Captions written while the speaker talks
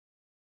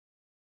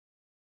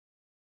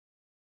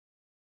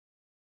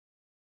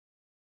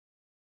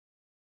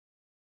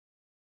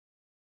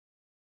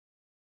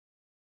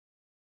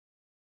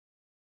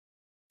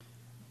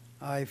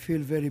I feel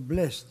very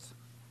blessed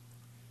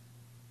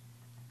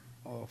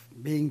of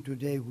being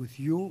today with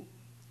you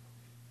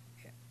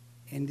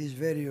in this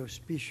very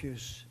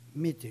auspicious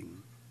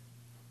meeting.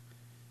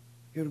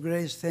 Your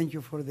Grace, thank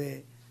you for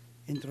the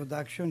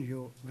introduction,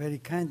 your very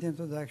kind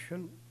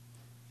introduction,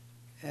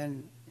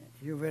 and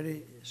your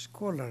very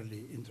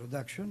scholarly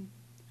introduction.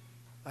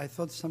 I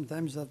thought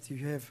sometimes that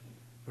you have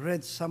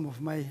read some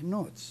of my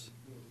notes.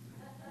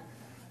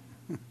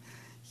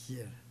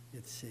 Here,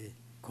 it's a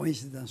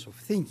coincidence of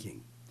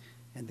thinking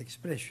and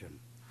expression.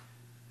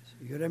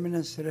 Your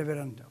Eminence,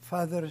 Reverend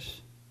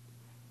Fathers,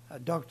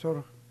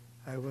 Doctor,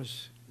 I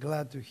was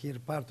glad to hear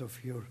part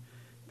of your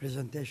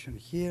presentation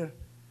here.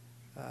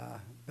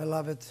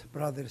 Beloved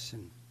brothers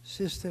and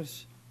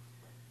sisters,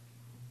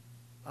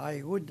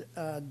 I would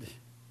add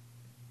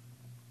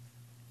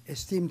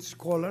esteemed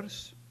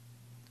scholars.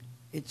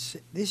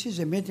 This is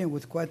a meeting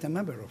with quite a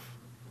number of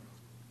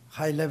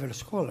high-level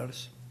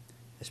scholars,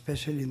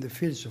 especially in the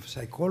fields of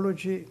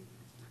psychology,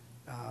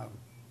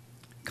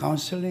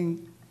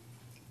 counseling,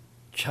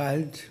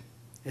 child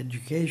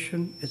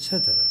education,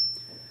 etc.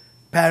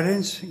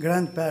 Parents,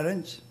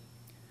 grandparents.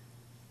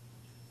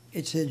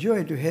 It's a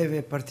joy to have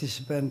a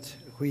participant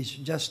who is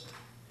just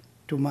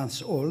 2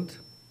 months old.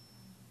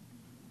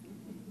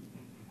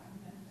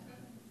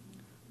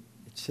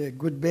 It's a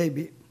good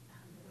baby.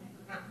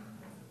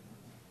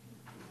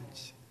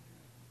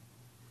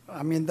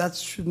 I mean, that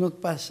should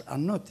not pass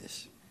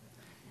unnoticed.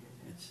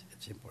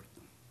 It's important.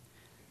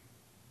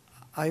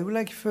 I would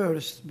like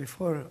first,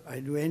 before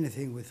I do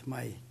anything with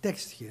my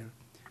text here,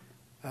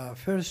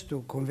 first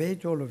to convey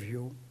to all of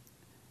you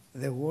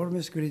the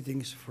warmest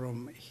greetings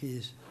from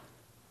His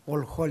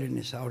All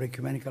Holiness, our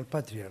Ecumenical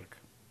Patriarch.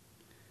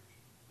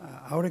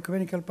 Our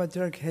Ecumenical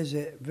Patriarch has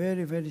a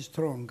very, very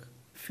strong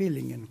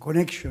feeling and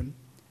connection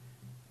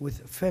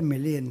with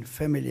family and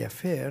family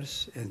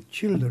affairs and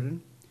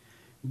children,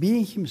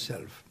 being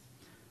himself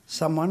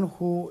someone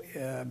who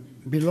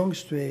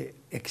belongs to an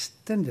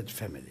extended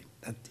family.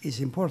 That is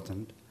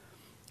important.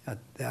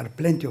 There are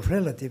plenty of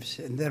relatives,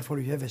 and therefore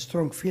you have a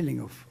strong feeling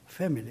of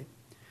family,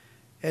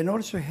 and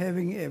also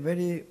having a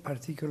very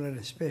particular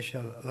and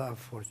special love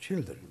for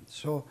children.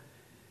 So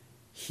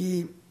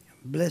he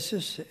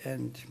blesses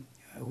and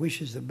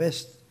wishes the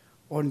best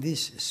on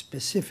this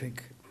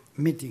specific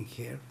meeting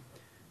here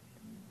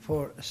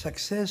for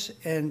success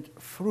and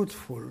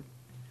fruitful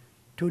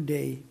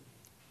two-day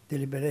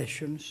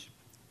deliberations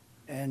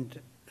and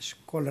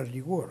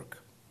scholarly work.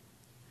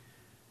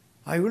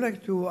 I would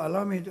like to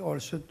allow me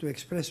also to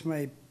express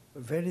my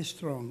very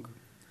strong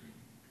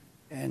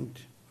and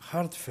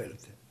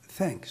heartfelt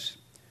thanks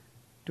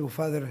to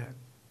Father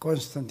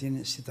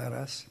Constantine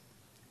Sitaras,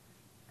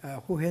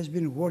 who has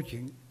been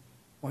working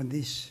on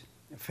these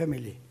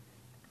family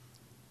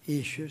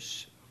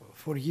issues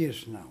for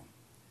years now.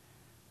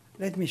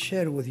 Let me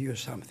share with you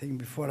something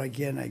before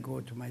again I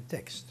go to my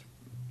text.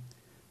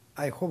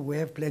 I hope we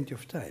have plenty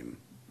of time.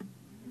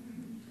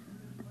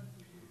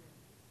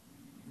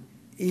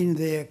 In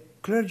the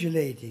Clergy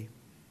Laity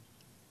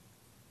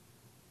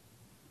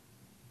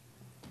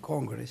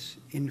Congress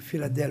in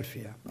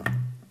Philadelphia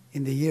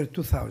in the year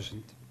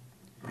 2000,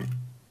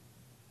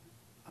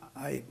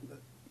 I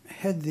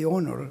had the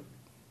honor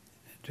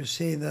to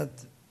say that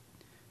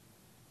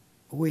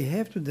we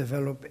have to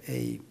develop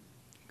a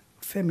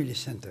family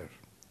center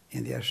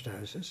in the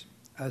Archdiocese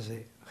as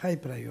a high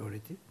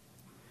priority,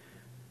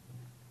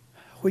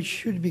 which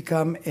should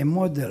become a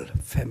model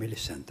family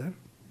center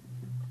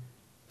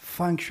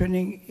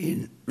functioning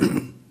in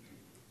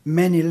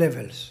many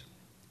levels.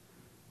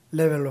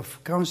 Level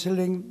of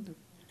counseling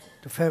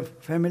to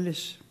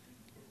families,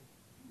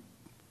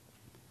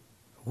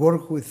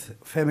 work with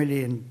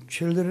family and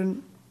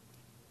children,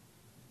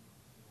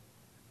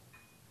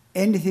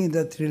 anything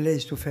that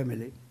relates to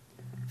family,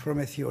 from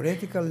a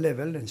theoretical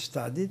level and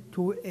study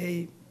to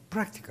a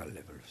practical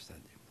level of study.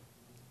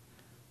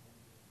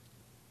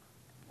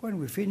 When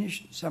we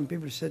finished, some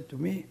people said to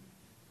me,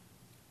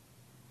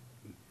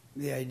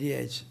 the idea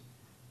is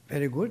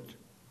very good,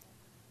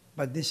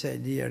 but this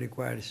idea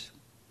requires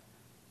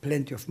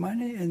plenty of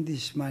money, and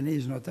this money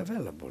is not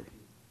available.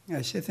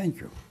 I say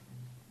thank you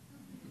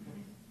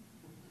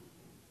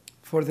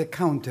for the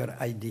counter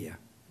idea.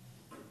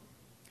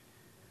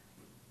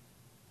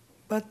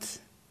 But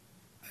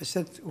I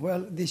said,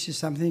 well, this is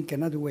something that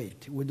cannot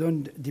wait. We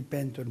don't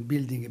depend on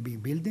building a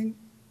big building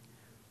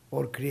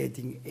or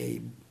creating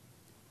a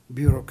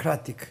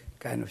bureaucratic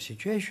kind of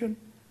situation.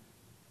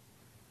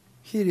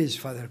 Here is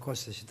Father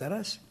Kostas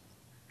Sitaras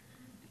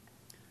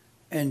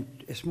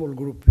and a small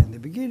group in the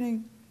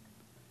beginning,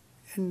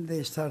 and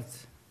they start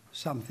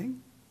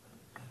something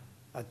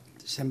at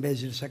St.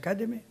 Basil's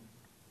Academy.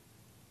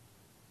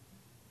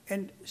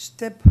 And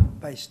step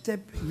by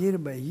step, year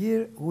by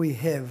year, we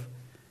have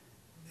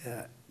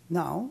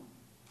now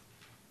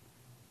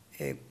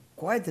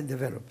quite a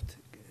developed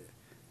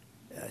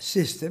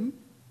system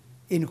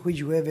in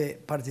which we have a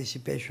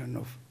participation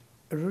of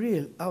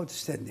real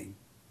outstanding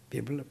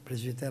people.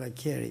 Presbytera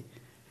Kerry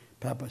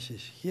Papas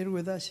is here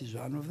with us, is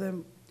one of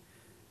them.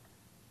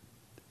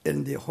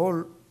 And the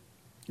whole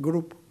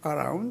group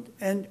around,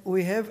 and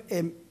we have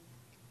a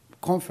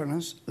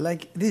conference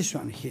like this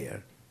one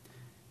here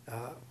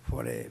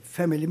for a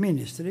family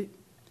ministry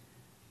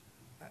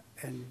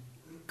and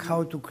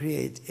how to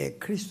create a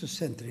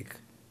Christocentric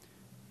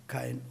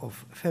kind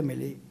of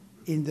family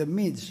in the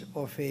midst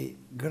of a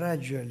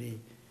gradually,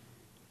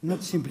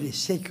 not simply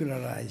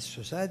secularized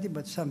society,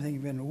 but something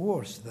even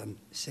worse than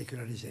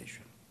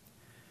secularization.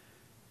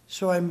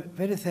 So I'm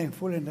very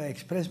thankful, and I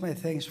express my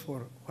thanks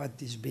for what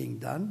is being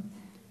done,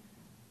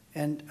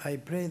 and I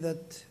pray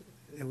that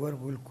the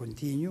work will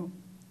continue.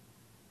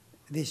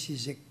 This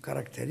is a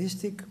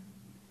characteristic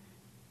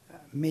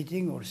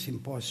meeting or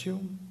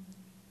symposium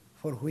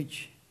for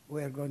which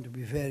we are going to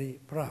be very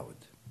proud.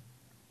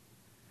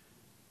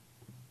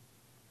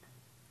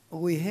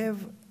 We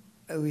have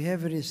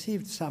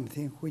received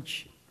something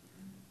which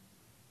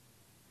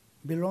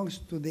belongs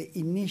to the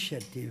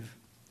initiative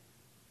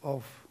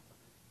of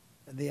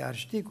the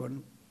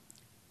Archdeacon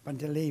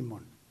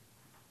Panteleimon.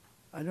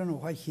 I don't know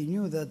why he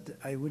knew that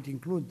I would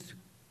include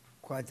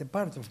quite a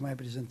part of my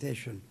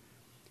presentation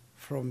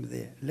from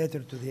the letter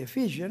to the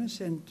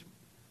Ephesians, and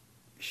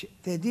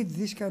they did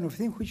this kind of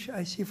thing, which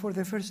I see for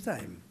the first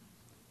time.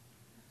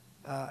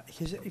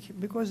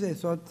 Because they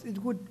thought it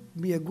would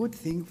be a good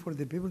thing for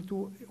the people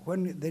to,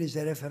 when there is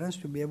a reference,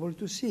 to be able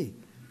to see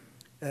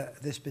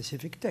the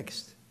specific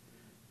text.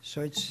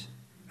 So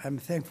I'm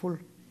thankful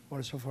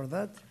also for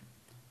that.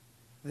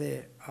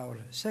 Our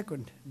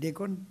second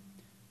deacon,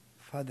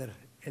 Father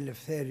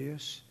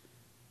Eleftherios,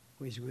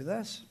 who is with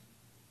us,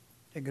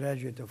 a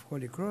graduate of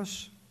Holy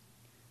Cross,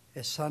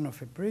 a son of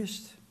a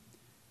priest,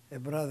 a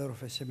brother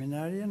of a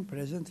seminarian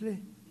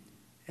presently,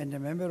 and a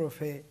member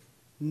of a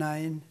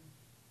 9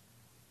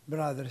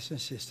 brothers and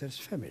sisters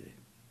family.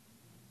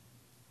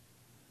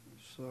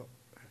 So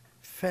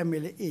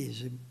family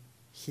is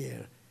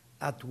here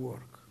at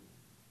work.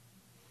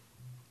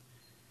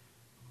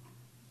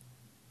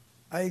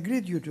 I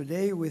greet you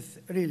today with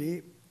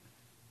really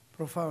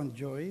profound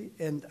joy,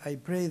 and I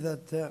pray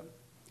that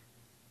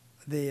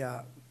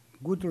the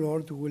good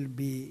Lord will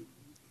be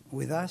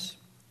with us,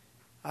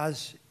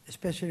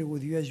 especially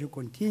with you as you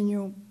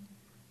continue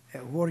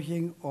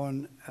working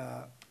on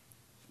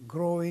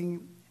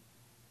growing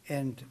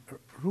and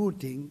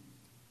rooting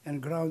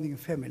and grounding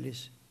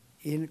families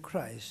in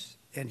Christ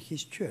and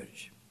His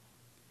church.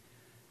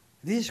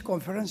 This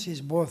conference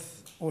is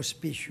both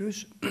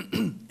auspicious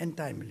and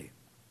timely.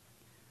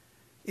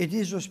 It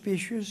is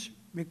auspicious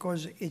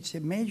because it's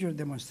a major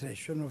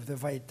demonstration of the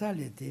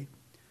vitality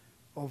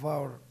of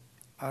our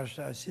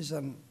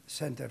Archdiocese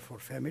Center for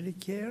Family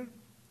Care,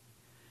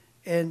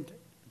 and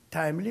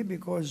timely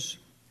because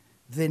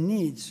the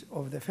needs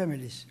of the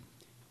families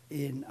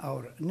in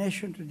our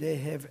nation today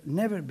have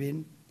never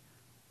been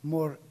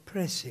more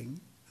pressing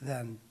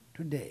than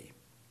today.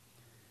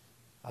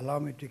 Allow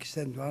me to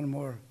extend one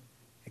more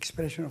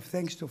expression of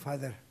thanks to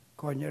Father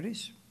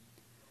Konyaris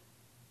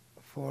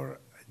for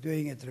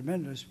doing a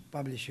tremendous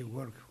publishing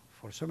work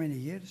for so many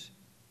years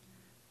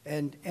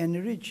and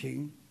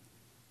enriching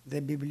the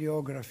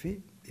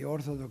bibliography, the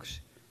Orthodox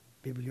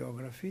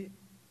bibliography,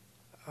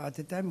 at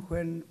a time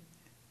when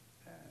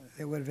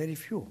there were very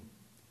few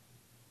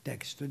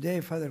texts.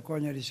 Today, Father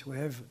Konyaris, we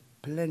have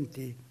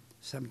plenty.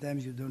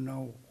 Sometimes you don't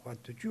know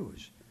what to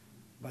choose.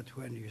 But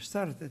when you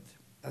started,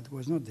 that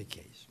was not the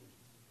case.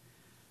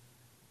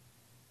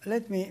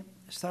 Let me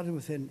start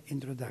with an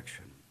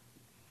introduction.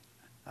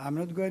 I'm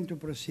not going to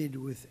proceed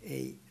with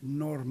a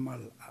normal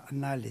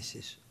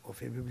analysis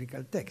of a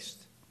biblical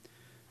text.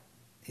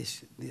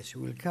 This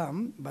will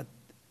come, but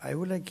I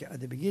would like at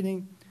the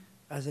beginning,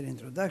 as an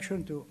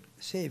introduction, to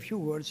say a few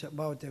words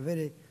about a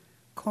very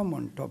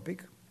common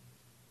topic,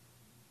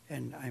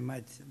 and I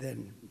might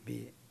then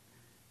be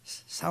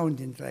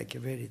sounding like a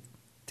very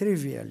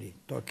trivially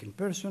talking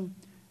person,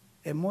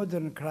 a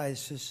modern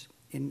crisis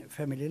in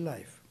family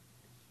life.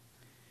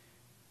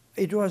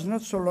 It was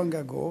not so long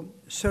ago,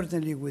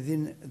 certainly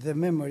within the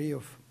memory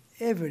of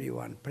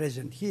everyone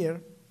present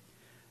here,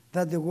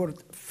 that the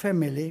word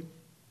family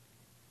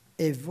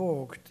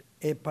evoked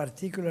a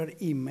particular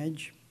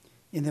image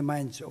in the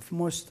minds of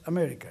most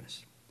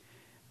Americans.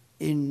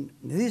 In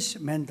this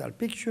mental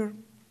picture,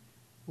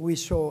 we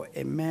saw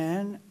a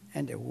man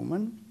and a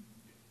woman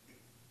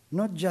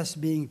not just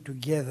being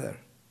together,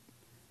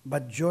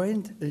 but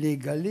joined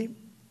legally,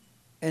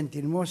 and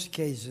in most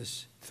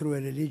cases through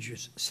a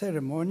religious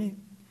ceremony,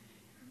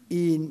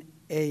 in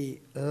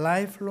a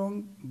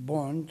lifelong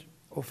bond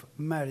of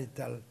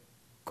marital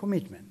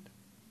commitment.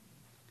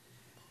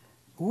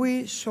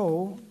 We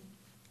saw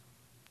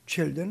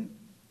children,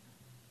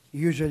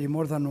 usually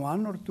more than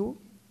one or two,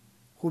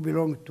 who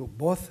belonged to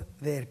both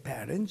their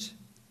parents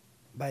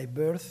by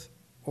birth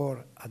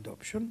or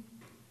adoption.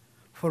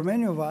 For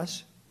many of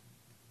us,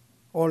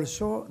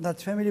 also,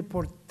 that family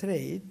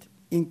portrayed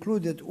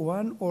included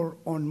one or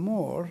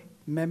more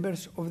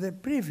members of the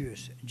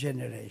previous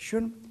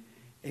generation,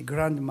 a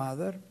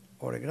grandmother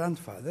or a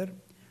grandfather,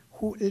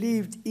 who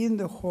lived in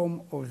the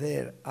home of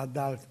their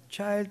adult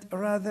child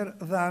rather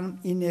than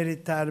in a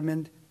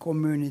retirement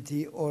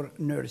community or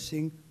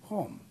nursing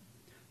home.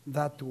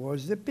 that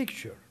was the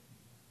picture.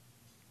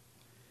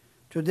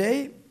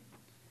 Today,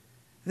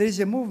 there is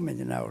a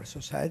movement in our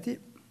society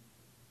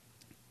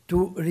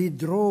to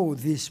redraw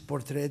this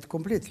portrait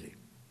completely.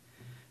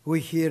 We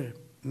hear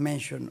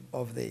mention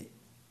of the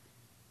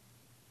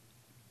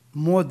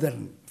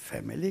modern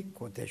family,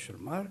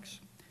 quotation marks,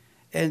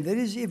 and there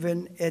is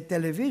even a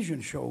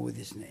television show with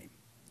this name.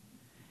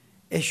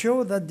 A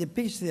show that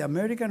depicts the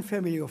American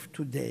family of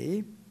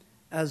today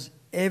as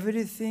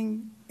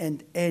everything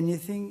and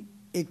anything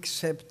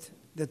except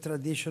the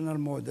traditional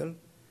model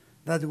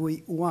that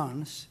we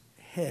once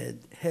had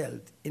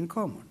held in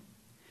common.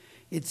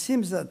 It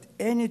seems that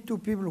any two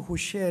people who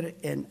share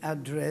an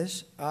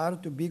address are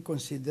to be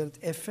considered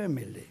a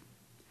family,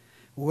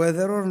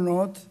 whether or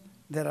not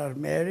they are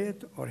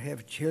married or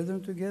have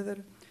children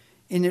together.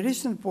 In a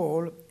recent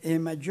poll, a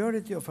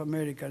majority of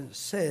Americans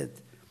said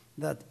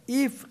that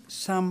if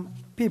some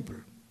people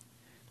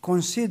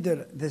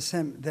consider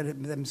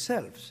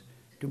themselves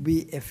to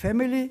be a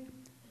family,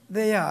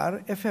 they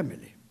are a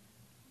family.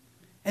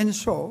 And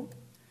so,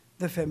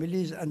 the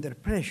family is under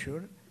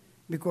pressure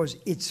because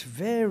its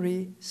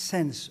very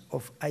sense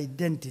of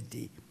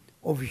identity,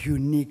 of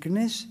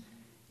uniqueness,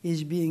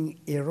 is being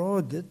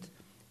eroded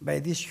by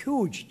this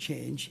huge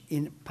change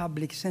in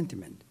public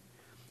sentiment.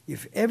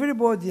 If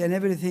everybody and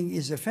everything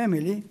is a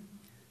family,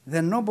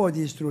 then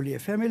nobody is truly a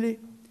family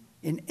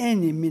in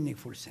any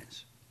meaningful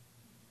sense.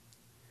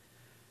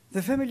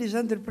 The family is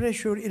under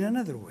pressure in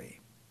another way.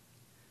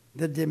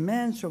 The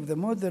demands of the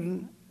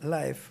modern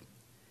life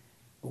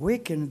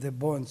weaken the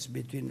bonds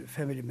between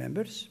family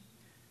members,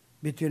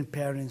 between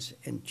parents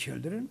and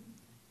children,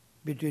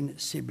 between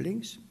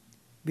siblings,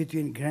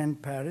 between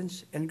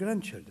grandparents and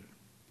grandchildren.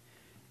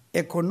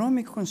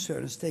 Economic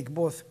concerns take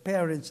both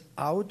parents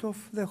out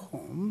of the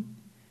home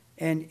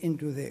and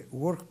into the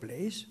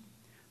workplace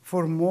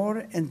for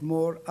more and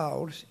more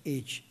hours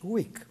each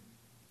week.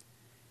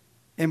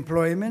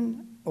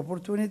 Employment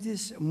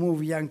opportunities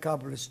move young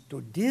couples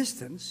to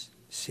distant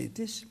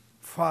cities,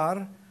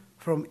 far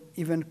from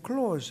even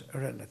close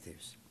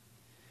relatives.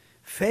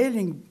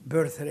 Failing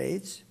birth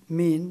rates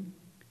mean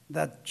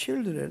that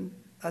children,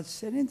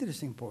 that's an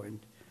interesting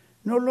point,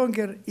 no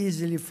longer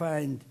easily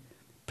find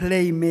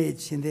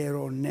playmates in their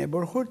own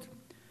neighborhood,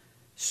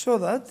 so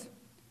that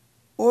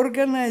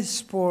organized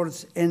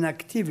sports and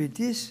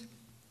activities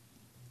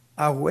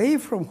away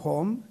from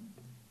home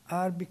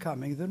are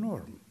becoming the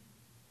norm.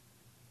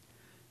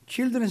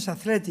 Children's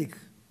athletics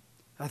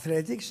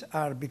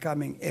are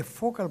becoming a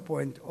focal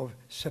point of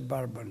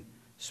suburban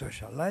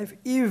social life,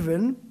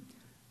 even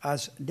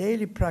as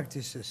daily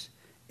practices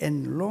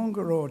and long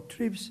road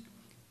trips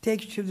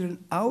take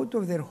children out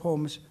of their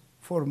homes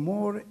for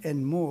more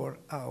and more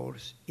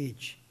hours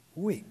each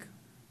week.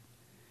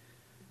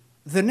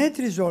 The net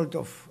result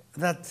of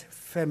that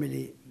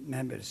family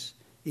members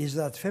is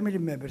that family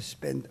members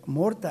spend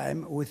more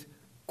time with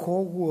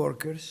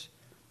co-workers,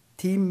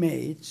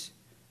 teammates,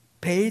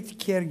 paid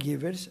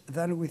caregivers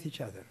than with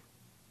each other.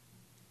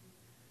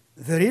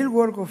 The real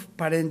work of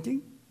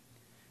parenting,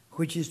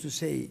 which is to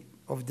say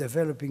of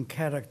developing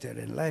character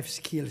and life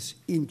skills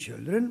in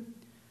children,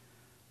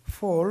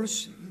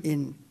 falls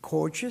in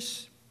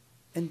coaches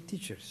and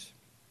teachers.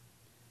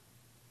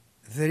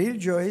 The real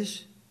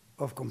joys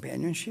of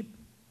companionship,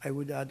 I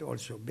would add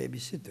also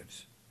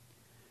babysitters.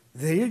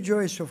 The real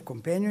joys of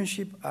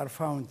companionship are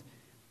found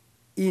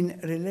in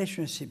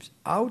relationships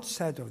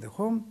outside of the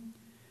home.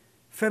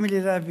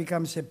 Family life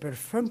becomes a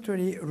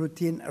perfunctory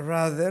routine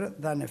rather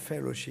than a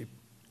fellowship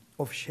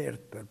of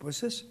shared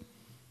purposes.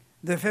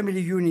 The family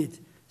unit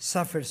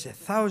suffers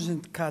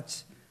 1,000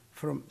 cuts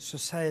from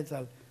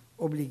societal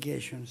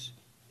obligations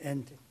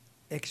and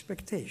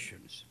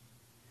expectations.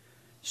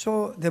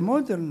 So the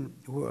modern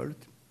world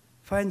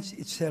finds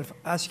itself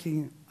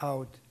asking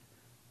out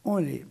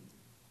only,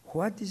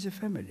 what is a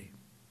family?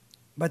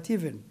 But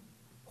even,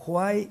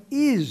 why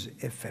is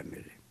a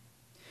family?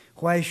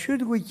 Why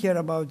should we care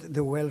about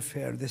the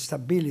welfare, the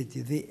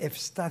stability, the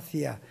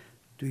eustathia,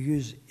 to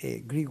use a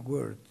Greek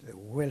word,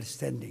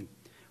 well-standing,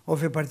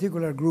 of a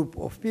particular group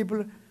of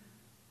people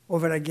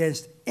over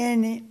against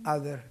any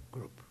other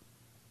group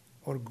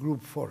or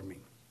group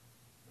forming?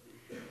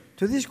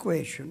 To this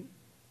question,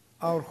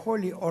 our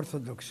Holy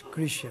Orthodox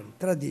Christian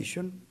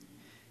tradition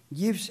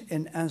gives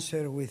an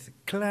answer with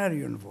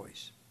clarion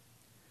voice.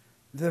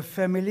 The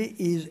family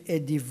is a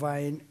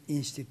divine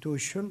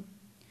institution,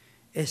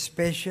 a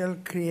special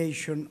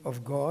creation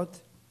of God,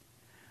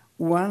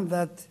 one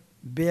that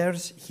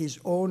bears his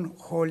own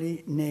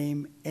holy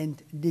name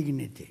and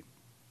dignity.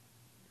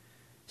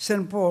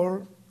 St.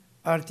 Paul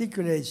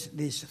articulates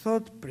this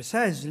thought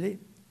precisely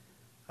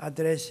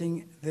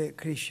addressing the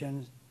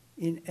Christians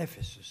in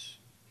Ephesus.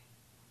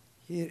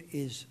 Here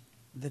is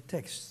the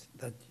text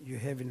that you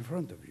have in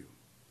front of you.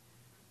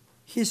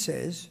 He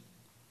says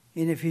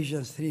in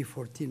Ephesians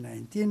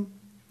 3:14-19,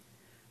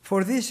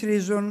 "For this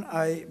reason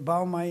I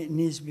bow my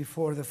knees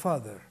before the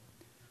Father,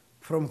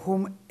 from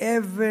whom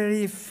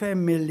every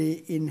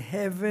family in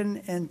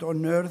heaven and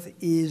on earth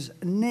is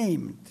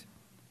named,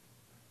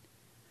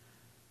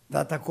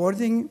 that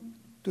according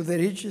to the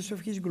riches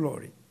of his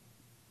glory,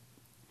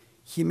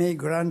 he may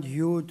grant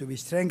you to be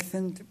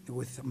strengthened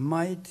with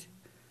might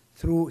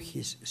through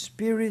his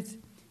Spirit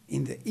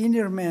in the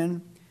inner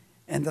man,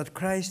 and that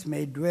Christ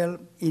may dwell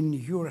in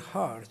your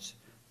hearts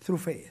through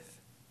faith,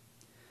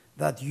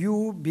 that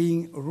you,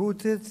 being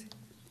rooted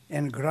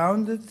and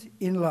grounded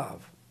in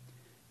love,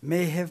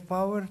 may have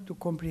power to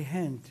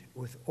comprehend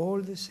with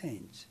all the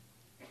saints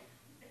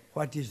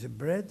what is the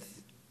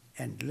breadth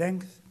and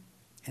length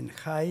and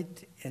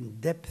height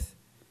and depth,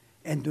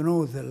 and to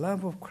know the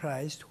love of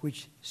Christ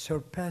which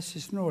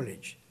surpasses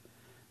knowledge,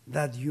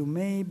 that you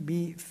may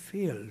be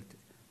filled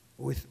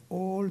with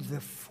all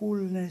the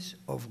fullness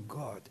of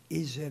God.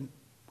 Is an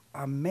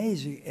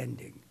amazing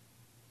ending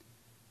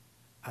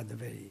at the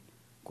very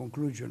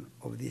conclusion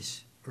of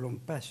this long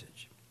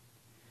passage.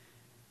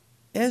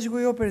 As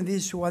we open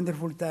this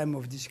wonderful time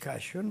of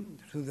discussion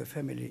through the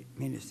Family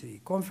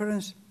Ministry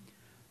Conference,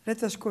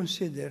 let us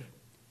consider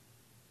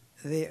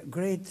the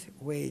great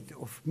weight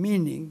of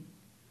meaning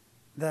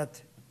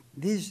that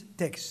these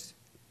texts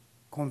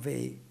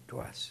convey to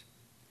us.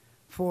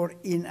 For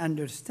in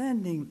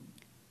understanding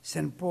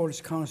St. Paul's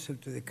counsel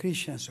to the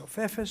Christians of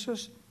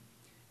Ephesus,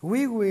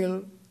 we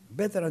will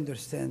better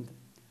understand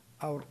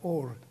our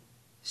own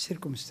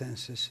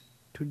circumstances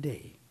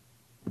today.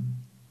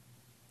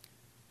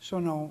 So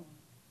now,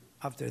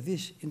 after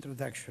this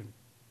introduction,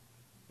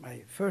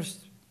 my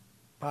first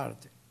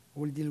part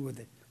will deal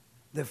with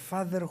the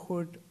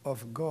fatherhood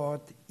of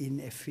God in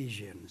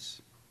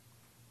Ephesians.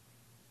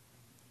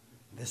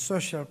 The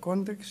social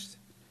context,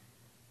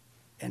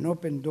 an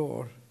open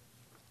door,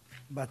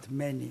 but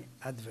many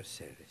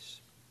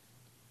adversaries.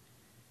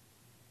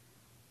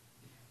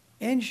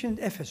 Ancient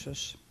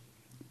Ephesus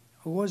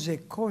was a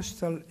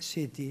coastal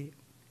city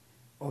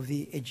of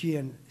the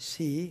Aegean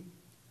Sea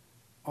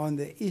on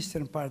the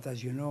eastern part,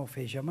 as you know, of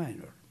Asia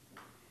Minor.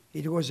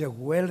 It was a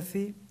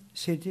wealthy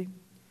city,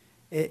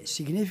 a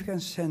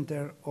significant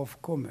center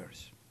of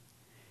commerce.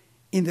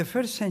 In the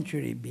 1st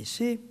century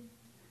BC,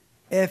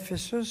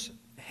 Ephesus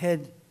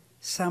had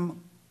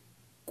some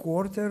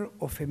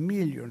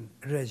 250,000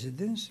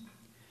 residents,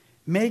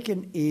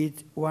 making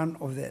it one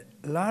of the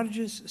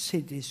largest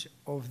cities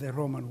of the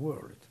Roman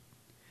world.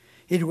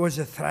 It was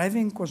a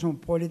thriving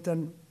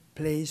cosmopolitan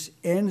place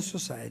and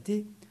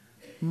society,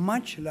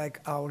 much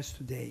like ours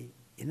today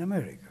in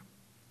America.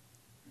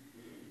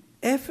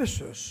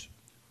 Ephesus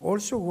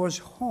also was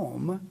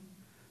home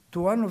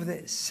to one of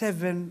the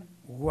 7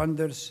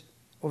 wonders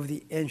of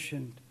the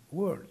ancient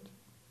world.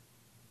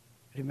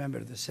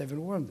 Remember the 7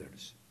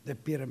 wonders: the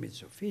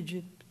pyramids of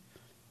Egypt,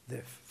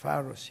 the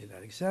pharaohs in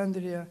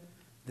Alexandria,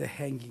 the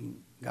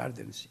hanging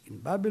gardens in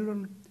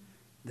Babylon,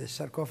 the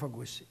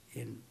sarcophagus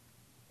in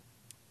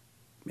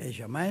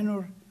Asia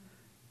Minor,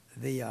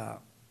 the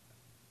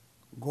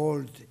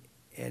gold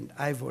and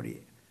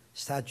ivory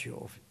statue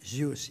of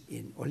Zeus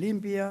in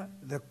Olympia,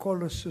 the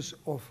Colossus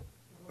of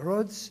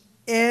Rhodes,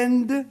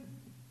 and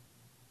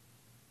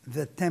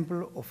the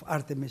temple of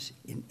Artemis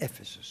in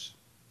Ephesus.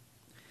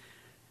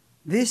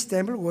 This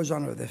temple was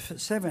one of the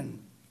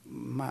 7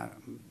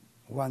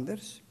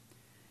 wonders,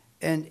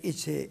 and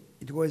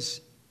it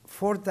was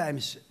 4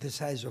 times the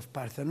size of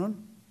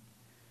Parthenon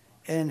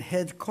and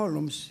had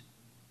columns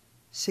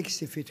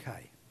 60 feet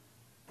high.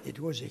 It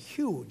was a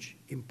huge,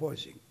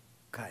 imposing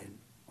kind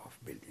of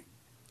building.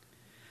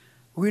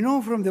 We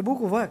know from the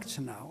book of Acts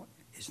now,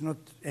 it's not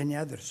any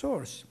other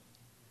source,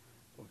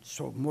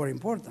 so more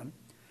important,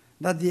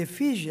 that the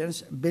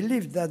Ephesians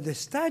believed that the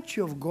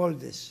statue of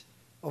goddess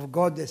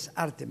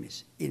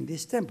Artemis in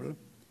this temple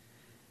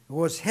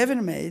was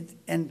heaven-made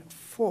and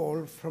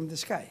fall from the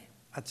sky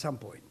at some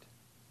point.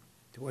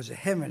 It was a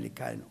heavenly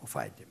kind of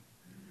item.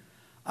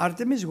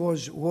 Artemis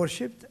was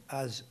worshipped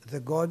as the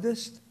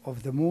goddess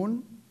of the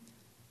moon,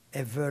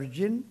 a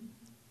virgin,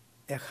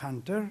 a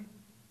hunter,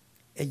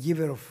 a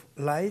giver of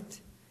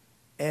light,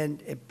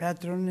 and a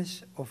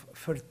patroness of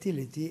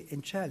fertility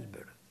and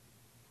childbirth.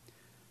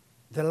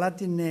 The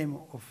Latin name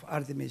of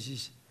Artemis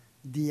is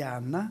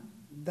Diana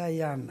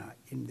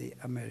in the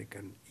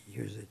American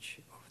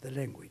usage of the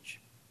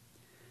language.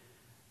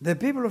 The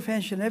people of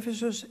ancient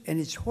Ephesus and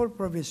its whole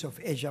province of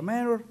Asia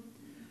Minor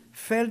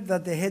felt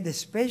that they had a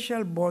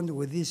special bond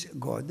with this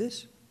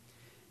goddess.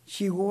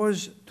 She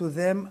was to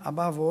them,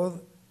 above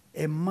all,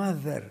 a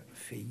mother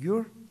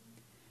figure,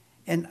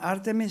 and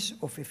Artemis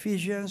of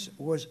Ephesians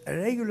was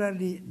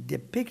regularly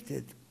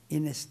depicted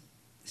in a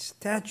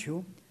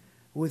statue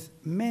with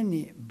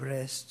many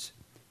breasts,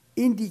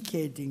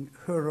 indicating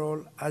her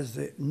role as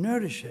the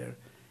nourisher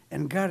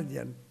and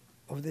guardian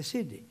of the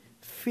city,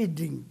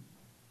 feeding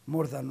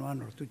more than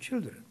 1 or 2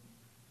 children.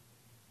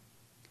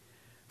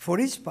 For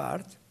its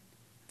part,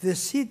 the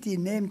city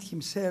named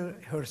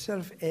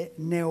herself a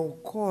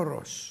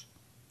Neokoros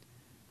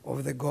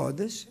of the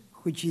goddess,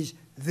 which is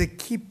the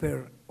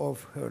keeper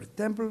of her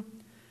temple,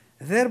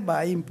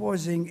 thereby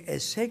imposing a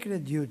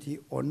sacred duty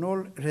on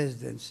all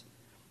residents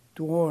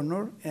to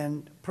honor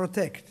and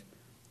protect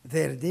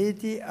their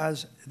deity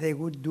as they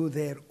would do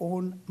their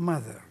own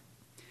mother.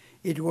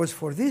 It was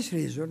for this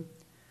reason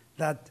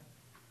that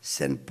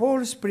St.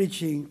 Paul's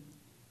preaching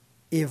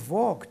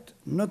evoked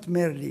not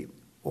merely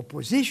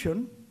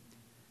opposition,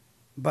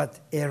 but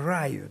a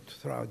riot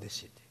throughout the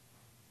city.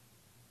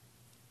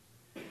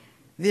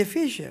 The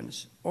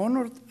Ephesians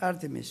honored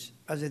Artemis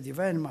as a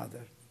divine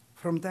mother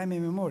from time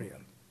immemorial,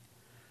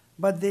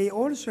 but they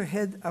also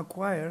had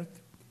acquired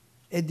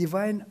a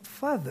divine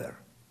father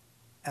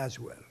as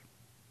well.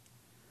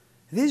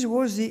 This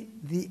was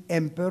the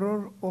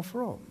Emperor of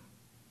Rome,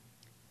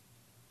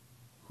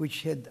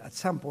 which had at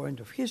some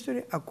point of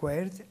history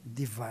acquired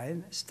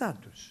divine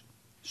status.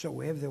 So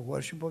we have the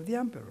worship of the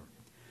emperor.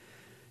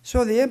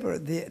 So the emperor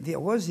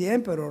was the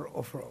Emperor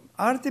of Rome.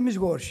 Artemis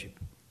worship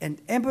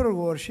and emperor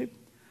worship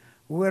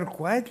were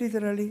quite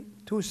literally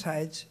two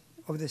sides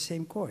of the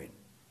same coin.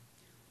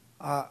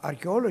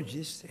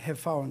 Archaeologists have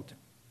found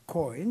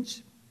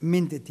coins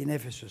minted in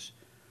Ephesus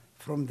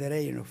from the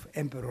reign of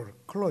Emperor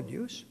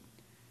Claudius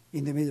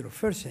in the middle of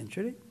 1st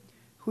century,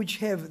 which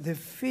have the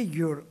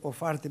figure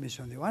of Artemis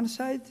on the one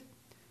side,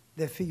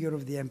 the figure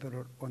of the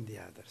emperor on the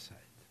other side.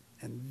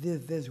 And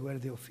these were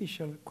the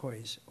official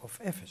coins of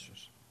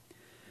Ephesus.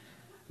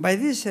 By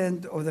this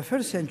end of the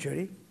 1st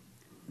century,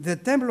 the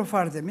Temple of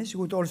Artemis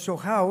would also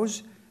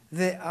house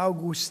the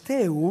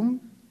Augusteum,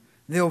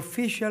 the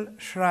official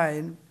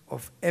shrine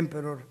of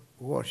emperor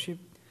worship,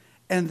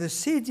 and the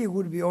city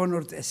would be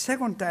honored a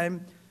second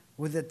time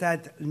with the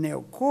title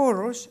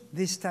Neokoros,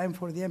 this time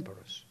for the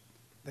emperors,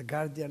 the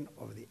guardian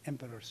of the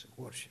emperor's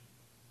worship.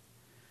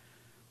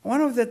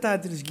 One of the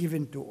titles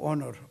given to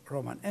honor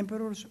Roman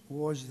emperors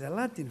was the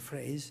Latin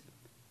phrase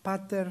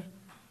Pater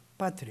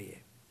Patriae,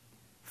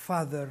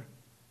 Father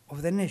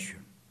of the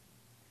nation.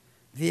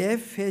 The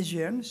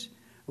Ephesians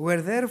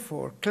were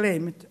therefore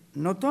claimed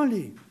not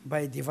only by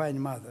a divine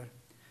mother,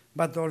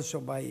 but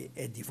also by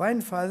a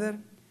divine father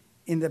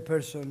in the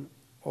person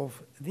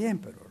of the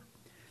emperor.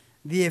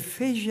 The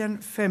Ephesian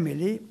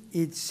family,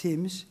 it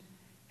seems,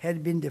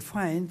 had been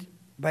defined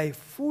by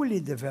fully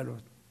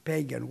developed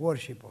pagan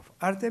worship of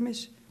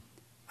Artemis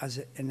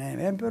as an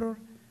emperor,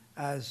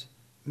 as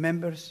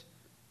members,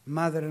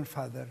 mother and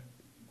father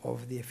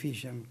of the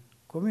Ephesian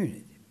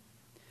community.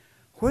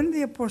 When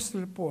the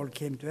Apostle Paul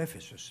came to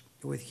Ephesus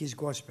with his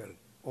gospel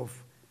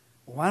of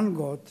one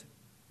God,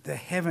 the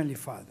Heavenly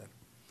Father,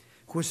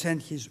 who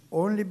sent his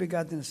only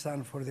begotten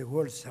Son for the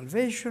world's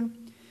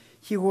salvation,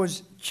 he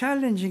was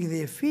challenging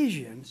the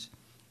Ephesians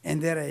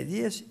and their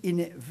ideas in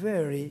a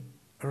very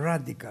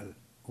radical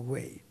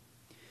way.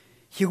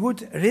 He would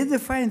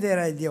redefine their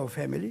idea of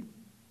family.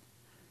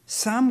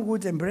 Some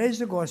would embrace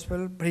the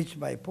gospel preached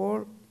by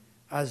Paul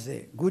as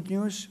the good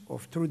news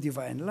of true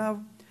divine love.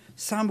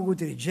 Some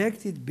would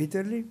reject it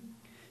bitterly.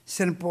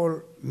 St.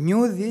 Paul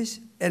knew this,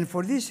 and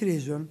for this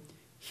reason,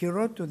 he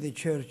wrote to the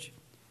church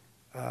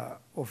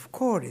of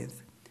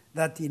Corinth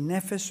that in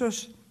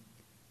Ephesus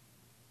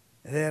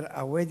there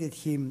awaited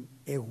him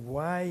a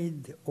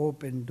wide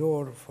open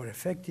door for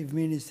effective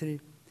ministry,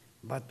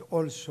 but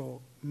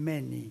also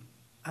many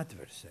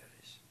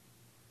adversaries.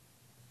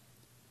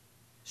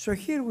 So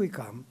here we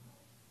come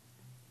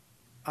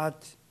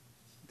at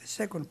the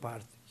second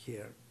part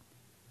here,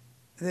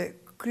 the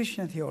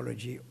Christian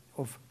theology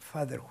of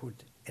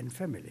fatherhood and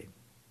family.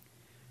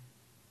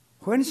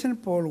 When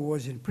St. Paul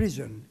was in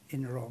prison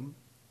in Rome,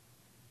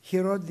 he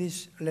wrote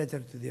this letter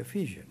to the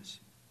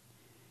Ephesians.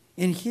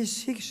 In his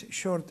 6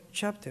 short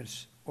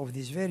chapters of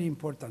this very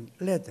important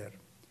letter,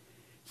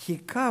 he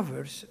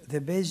covers the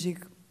basic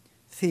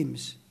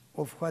themes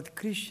of what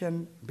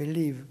Christians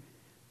believe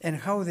and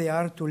how they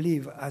are to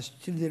live as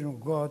children of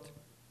God.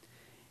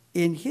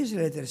 In his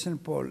letter,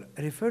 St. Paul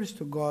refers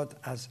to God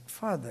as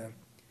Father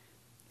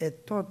a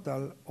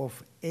total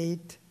of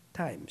 8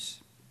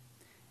 times.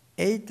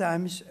 8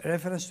 times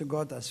reference to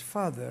God as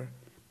Father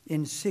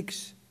in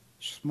 6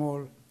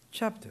 small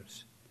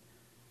chapters,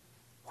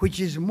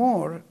 which is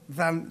more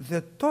than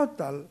the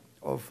total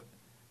of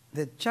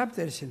the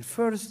chapters in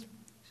 1st,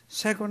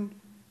 2nd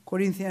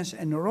Corinthians,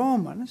 and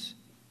Romans.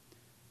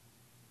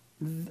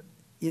 The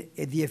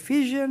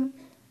Ephesian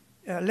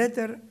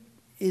letter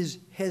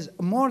has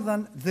more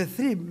than the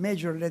 3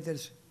 major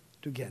letters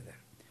together,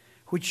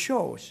 which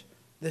shows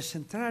the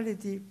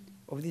centrality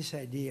of this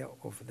idea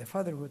of the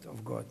fatherhood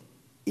of God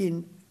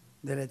in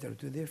the letter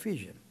to the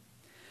Ephesians.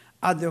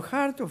 At the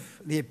heart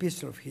of the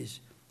epistle of his,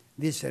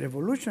 this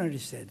revolutionary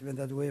statement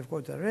that we have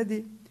got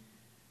already,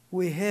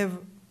 we have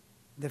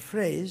the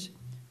phrase,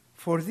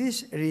 "For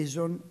this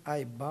reason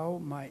I bow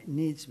my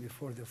knees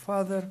before the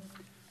Father,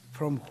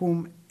 from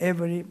whom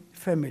every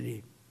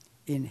family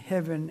in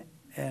heaven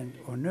and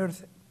on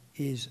earth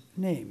is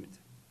named."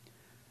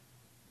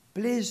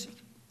 Please,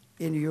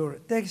 in your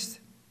text,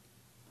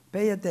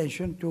 pay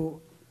attention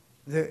to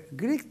the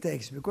Greek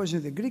text, because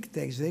in the Greek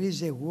text there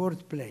is a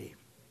word play.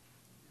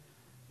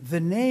 The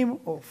name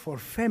for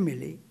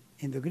family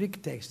in the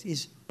Greek text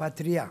is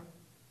patria.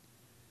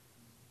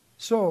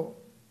 So,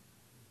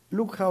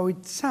 look how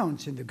it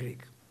sounds in the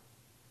Greek.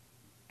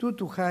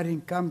 Τούτου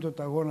χάριν κάμπτω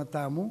τα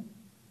γόνατά μου.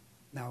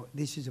 Now,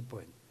 this is the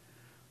point.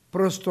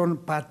 Προς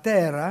τον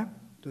πατέρα,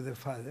 to the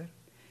father,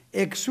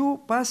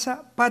 εξού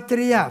πάσα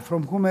πατριά,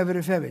 from whom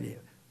every family.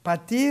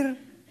 Πατήρ,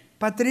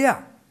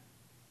 πατριά.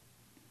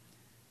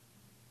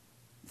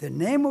 the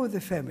name of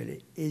the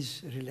family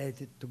is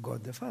related to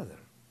God the Father.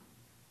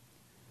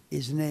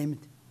 Is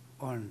named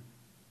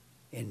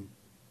in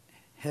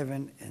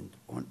heaven and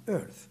on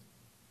earth.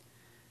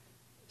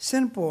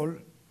 St. Paul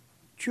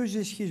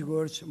chooses his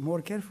words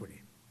more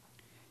carefully.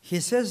 He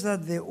says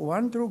that the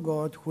one true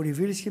God who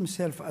reveals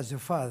himself as a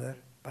father,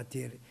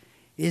 pater,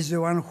 is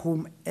the one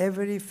whom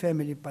every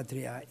family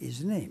patria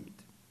is named.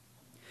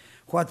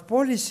 What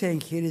Paul is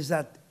saying here is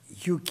that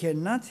you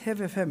cannot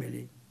have a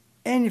family,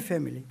 any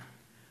family,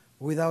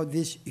 without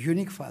this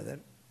unique Father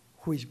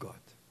who is God.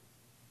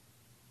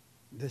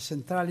 The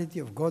centrality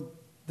of God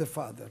the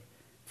Father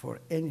for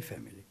any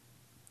family.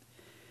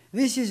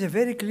 This is a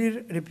very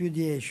clear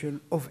repudiation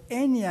of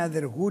any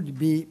other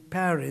would-be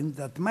parent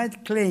that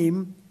might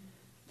claim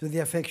to the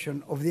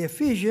affection of the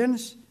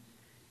Ephesians,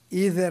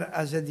 either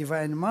as a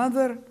divine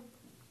mother,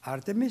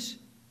 Artemis,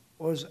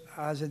 or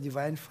as a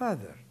divine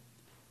father,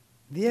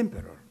 the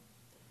emperor.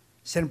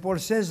 St. Paul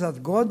says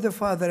that God the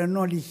Father and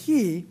only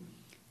He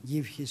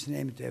give His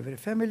name to every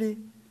family,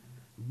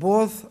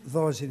 both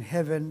those in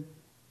heaven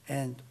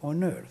and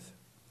on earth.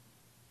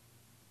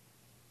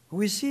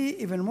 We see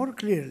even more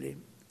clearly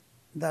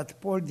that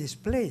Paul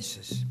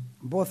displaces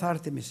both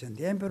Artemis and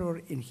the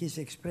emperor in his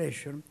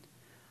expression,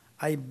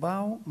 I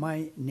bow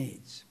my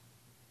knees.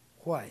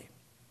 Why?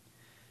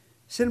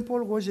 St.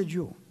 Paul was a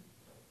Jew,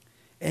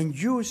 and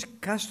Jews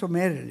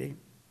customarily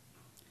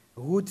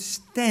would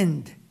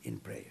stand in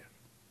prayer,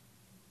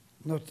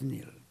 not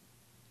kneel.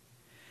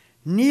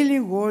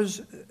 Kneeling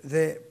was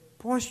the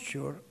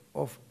posture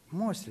of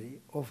mostly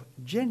of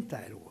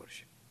Gentile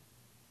worship.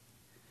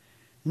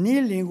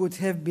 Kneeling would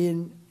have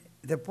been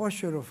the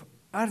posture of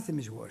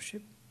Artemis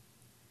worship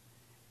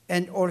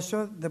and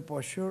also the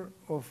posture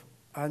of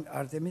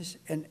Artemis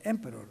and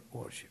emperor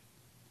worship.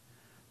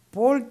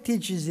 Paul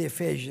teaches the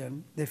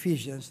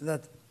Ephesians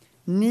that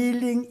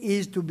kneeling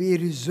is to be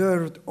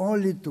reserved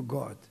only to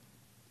God.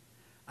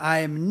 I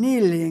am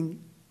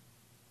kneeling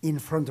in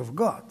front of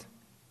God,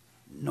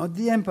 not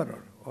the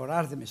emperor or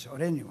Artemis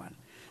or anyone.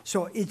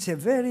 So it's a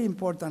very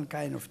important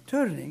kind of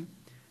turning,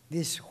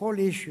 this whole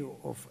issue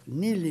of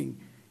kneeling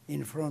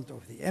in front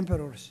of the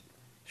emperor's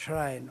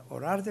shrine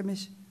or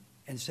Artemis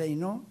and saying,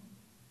 no,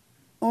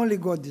 only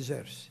God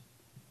deserves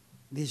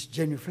this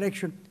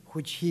genuflection,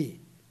 which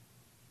he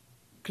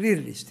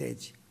clearly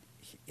states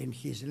in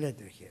his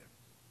letter here.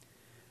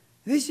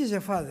 This is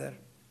a father,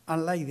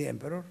 unlike the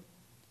emperor,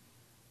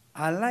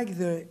 unlike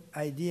the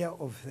idea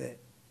of the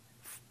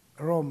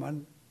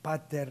Roman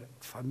pater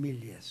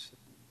familias.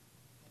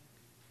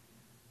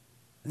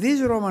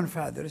 These Roman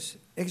fathers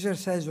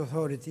exercise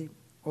authority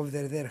over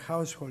their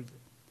household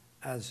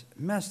as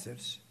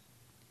masters,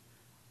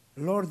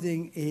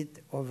 lording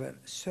it over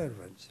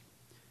servants.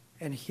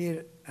 And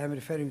here I'm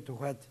referring to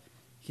what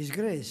His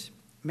Grace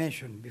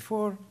mentioned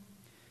before,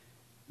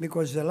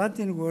 because the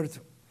Latin word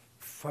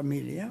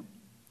familia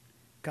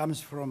comes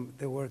from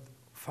the word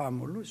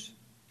famulus,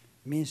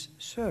 means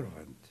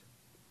servant,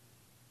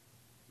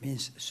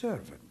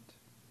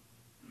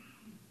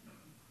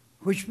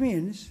 which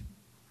means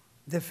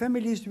the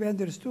family is to be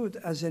understood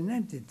as an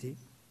entity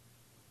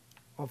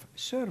of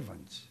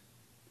servants,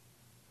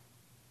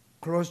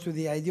 close to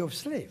the idea of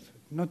slave,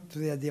 not to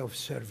the idea of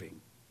serving.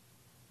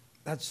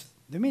 That's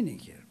the meaning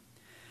here.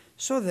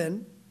 So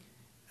then,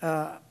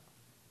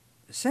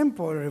 St.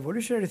 Paul,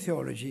 Revolutionary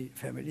Theology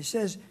family,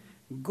 says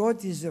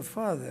God is the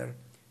Father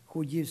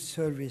who gives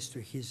service to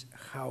His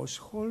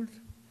household,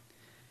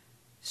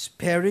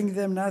 sparing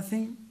them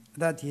nothing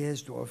that He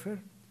has to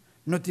offer,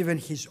 not even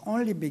His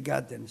only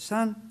begotten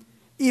Son.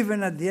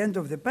 Even at the end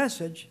of the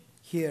passage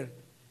here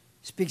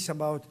speaks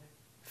about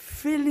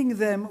filling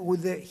them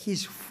with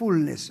His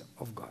fullness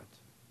of God.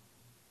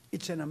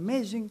 It's an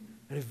amazing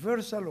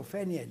reversal of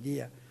any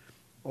idea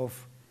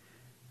of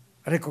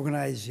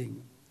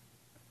recognizing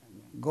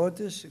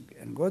gods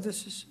and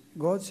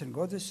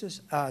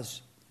goddesses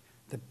as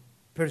the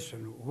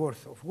person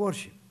worth of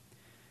worship.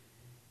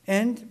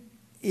 And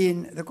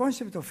in the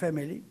concept of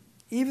family,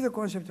 if the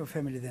concept of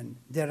family then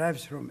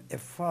derives from a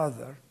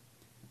father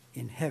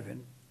in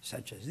heaven,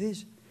 such as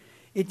this,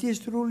 it is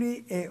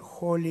truly a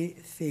holy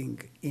thing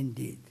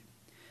indeed.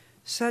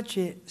 Such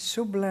a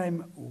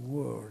sublime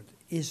word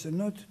is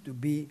not to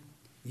be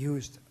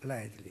used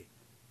lightly,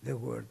 the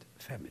word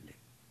family.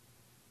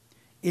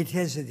 It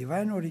has a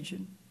divine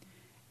origin,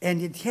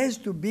 and it has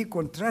to be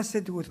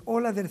contrasted with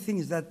all other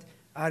things that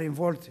are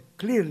involved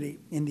clearly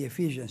in the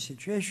Ephesian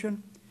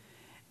situation.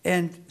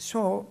 And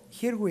so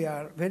here we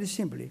are, very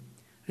simply,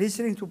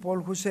 listening to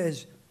Paul, who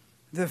says,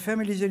 the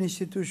family is an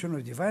institution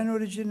of divine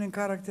origin and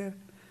character,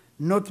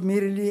 not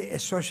merely a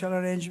social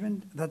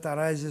arrangement that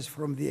arises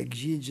from the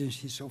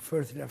exigencies of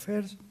earthly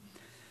affairs.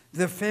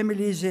 The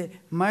family is a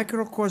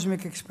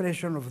microcosmic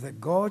expression of the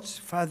God's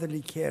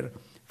fatherly care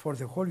for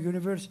the whole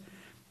universe.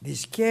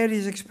 This care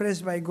is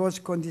expressed by God's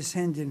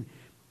condescending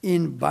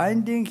in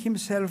binding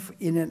Himself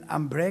in an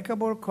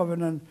unbreakable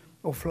covenant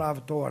of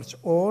love towards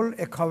all,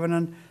 a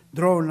covenant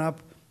drawn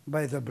up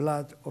by the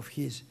blood of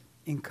His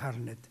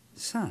incarnate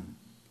Son.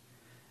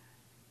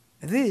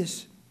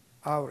 This,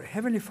 our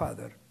Heavenly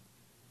Father,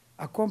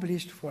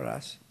 accomplished for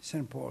us,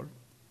 St. Paul,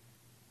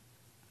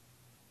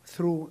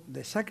 through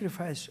the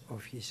sacrifice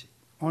of his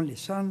only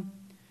Son,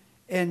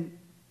 and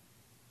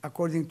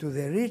according to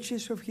the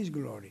riches of his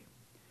glory,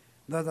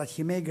 that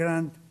he may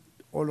grant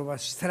all of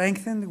us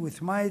strengthened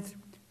with might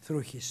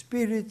through his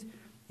Spirit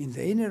in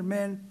the inner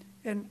man.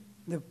 And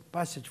the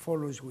passage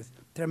follows with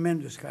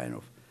tremendous kind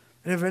of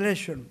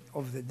revelation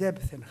of the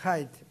depth and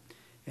height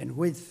and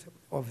width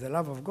of the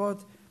love of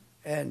God,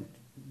 and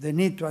the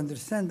need to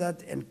understand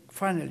that and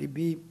finally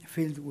be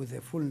filled with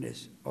the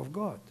fullness of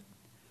God.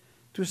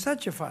 To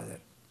such a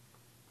Father,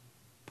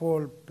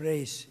 Paul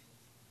prays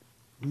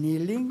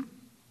kneeling,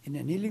 in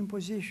a kneeling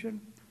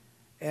position,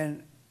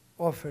 and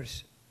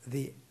offers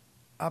the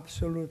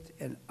absolute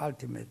and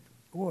ultimate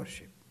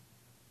worship.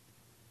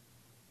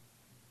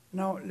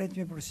 Now, let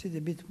me proceed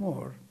a bit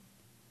more.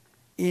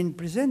 In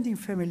presenting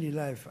family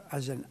life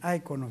as an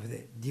icon of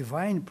the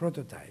divine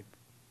prototype,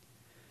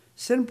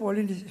 St. Paul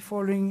is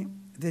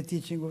following the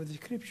teaching of the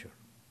Scripture.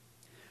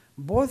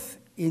 Both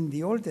in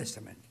the Old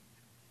Testament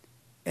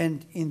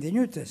and in the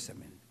New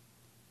Testament,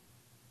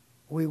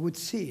 we would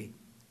see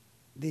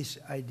this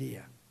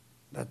idea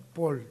that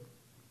Paul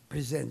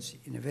presents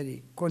in a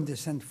very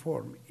condescending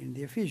form in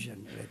the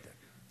Ephesians letter.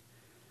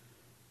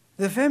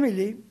 The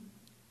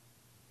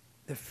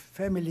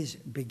family's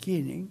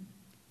beginning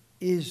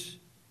is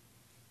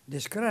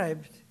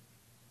described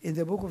in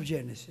the book of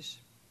Genesis,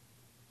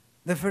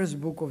 the first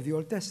book of the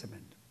Old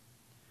Testament.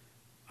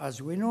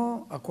 As we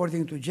know,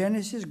 according to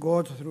Genesis,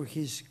 God, through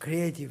his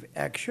creative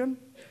action,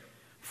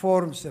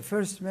 forms the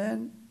first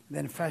man,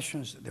 then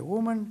fashions the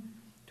woman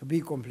to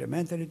be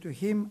complementary to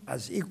him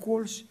as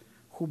equals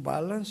who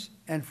balance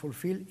and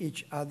fulfill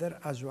each other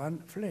as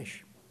one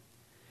flesh.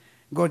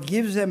 God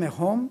gives them a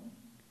home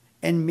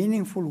and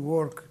meaningful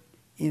work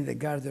in the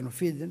Garden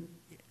of Eden.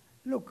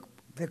 Look,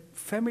 the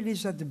family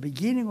is at the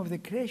beginning of the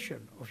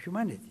creation of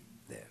humanity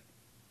there.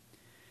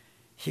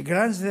 He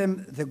grants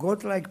them the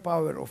godlike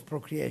power of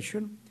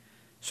procreation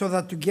so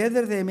that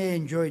together they may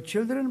enjoy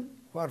children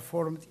who are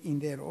formed in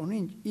their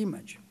own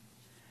image.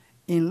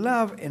 In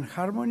love and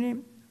harmony,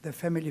 the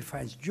family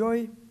finds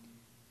joy.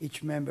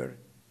 Each member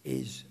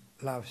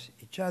loves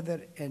each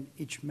other, and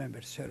each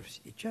member serves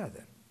each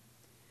other.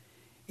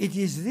 It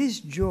is this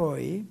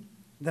joy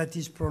that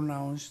is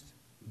pronounced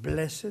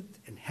blessed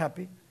and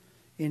happy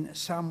in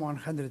Psalm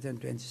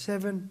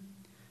 127,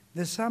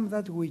 the psalm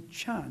that we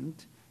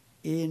chant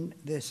in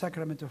the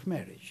sacrament of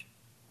marriage.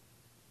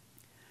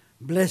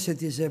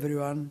 Blessed is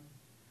everyone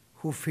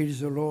who fears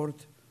the Lord,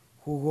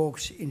 who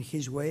walks in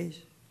his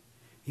ways.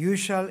 You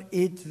shall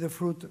eat the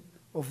fruit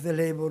of the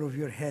labor of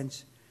your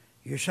hands.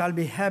 You shall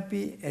be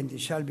happy, and it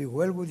shall be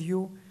well with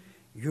you.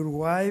 Your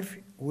wife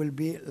will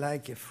be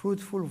like a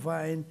fruitful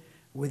vine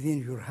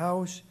within your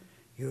house.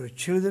 Your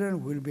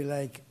children will be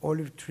like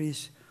olive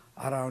trees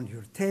around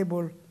your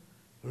table.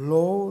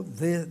 Lo,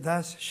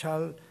 thus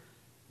shall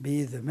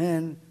be the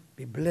man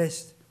be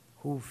blessed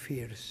who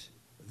fears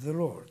the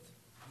Lord.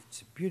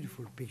 It's a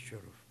beautiful picture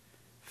of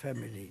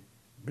family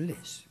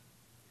bliss.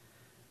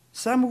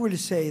 Some will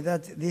say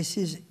that this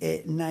is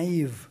a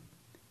naive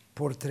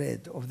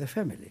portrait of the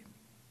family.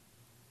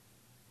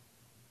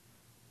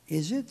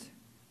 Is it?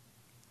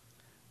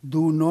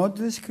 Do not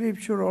the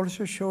Scripture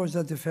also shows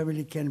that the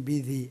family can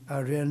be the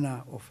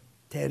arena of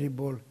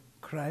terrible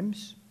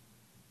crimes?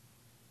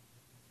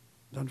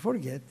 Don't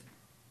forget,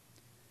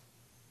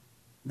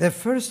 the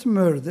first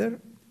murder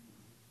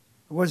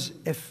was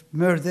a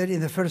murder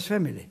in the first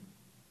family.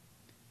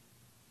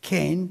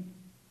 Cain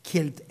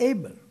killed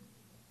Abel.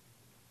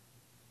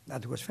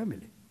 That was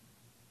family.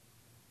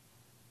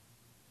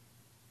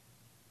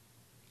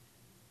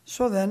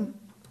 So then,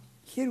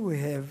 here we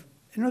have,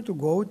 to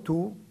go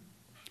to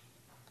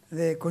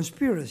the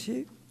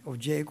conspiracy of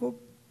Jacob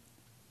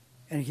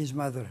and his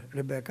mother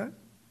Rebekah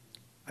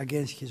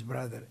against his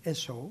brother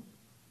Esau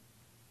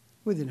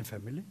within a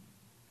family,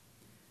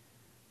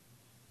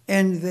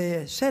 and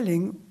the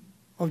selling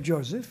of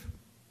Joseph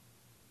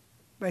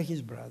by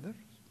his brothers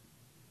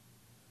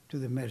to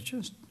the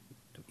merchants,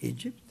 to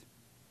Egypt,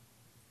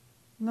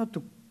 not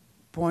to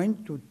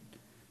point to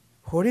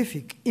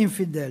horrific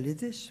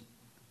infidelities,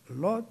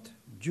 Lot,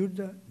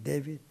 Judah,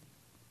 David,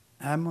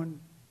 Ammon,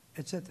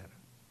 etc.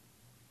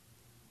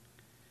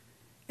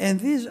 And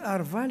these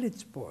are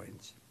valid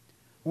points,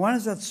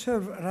 ones that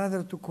serve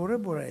rather to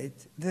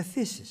corroborate the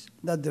thesis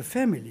that the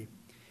family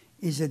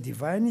is a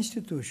divine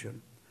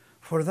institution,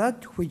 for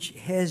that which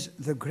has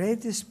the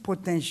greatest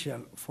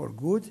potential for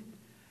good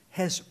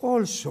has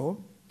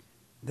also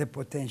the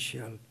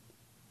potential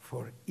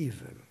for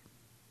evil.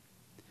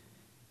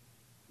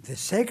 The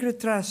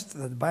sacred trust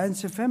that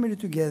binds a family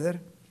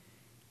together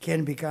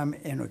can become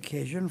an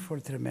occasion for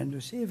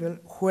tremendous evil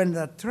when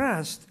that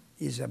trust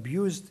is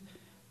abused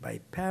by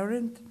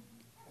parent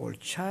or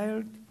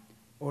child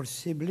or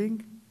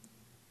sibling.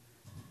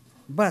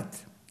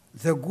 But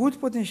the good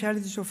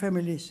potentialities of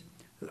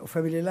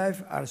family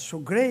life are so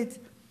great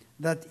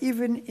that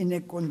even in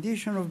a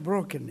condition of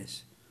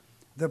brokenness,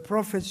 the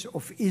prophets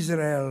of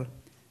Israel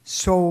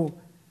saw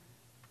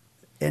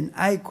an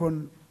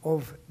icon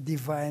of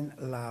divine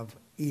love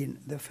in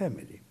the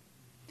family.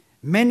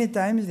 Many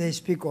times they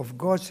speak of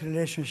God's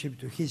relationship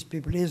to his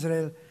people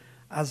Israel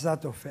as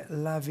that of a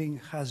loving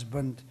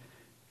husband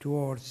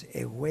towards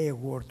a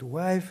wayward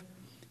wife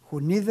who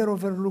neither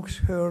overlooks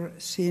her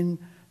sin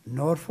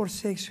nor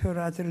forsakes her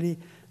utterly,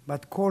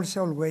 but calls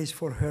always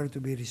for her to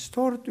be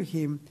restored to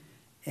him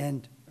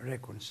and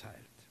reconciled.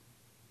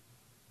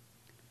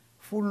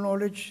 Full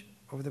knowledge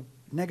of the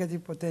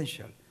negative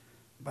potential,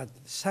 but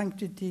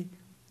sanctity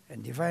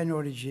and divine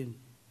origin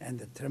and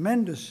the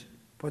tremendous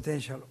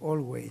potential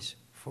always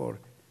for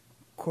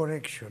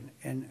correction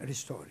and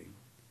restoring.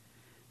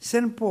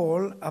 St.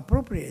 Paul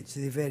appropriates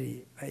the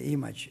very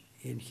image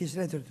in his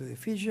letter to the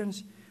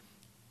Ephesians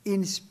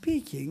in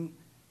speaking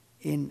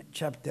in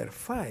chapter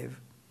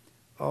 5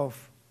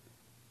 of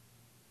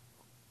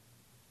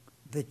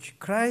the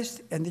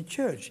Christ and the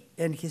church.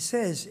 And he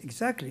says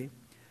exactly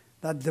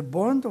that the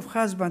bond of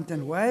husband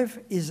and wife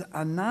is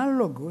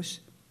analogous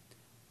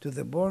to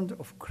the bond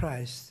of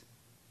Christ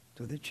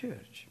to the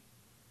church.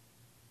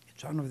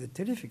 It's one of the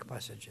terrific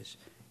passages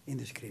in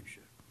the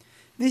Scripture.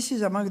 This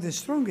is among the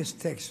strongest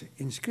texts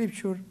in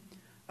Scripture,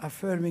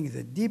 affirming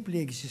the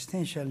deeply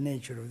existential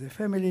nature of the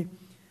family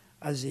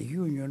as a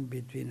union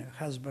between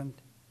husband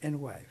and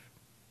wife.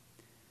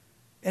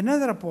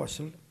 Another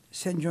apostle,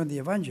 St. John the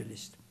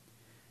Evangelist,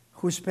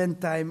 who spent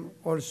time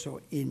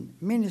also in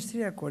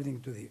ministry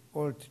according to the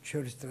old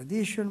church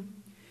tradition,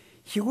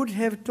 he would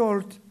have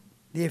told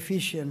the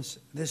Ephesians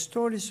the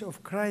stories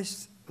of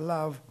Christ's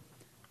love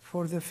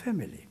for the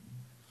family.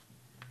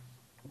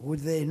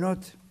 Would they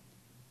not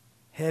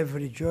have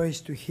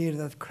rejoiced to hear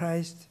that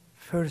Christ's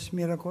first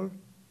miracle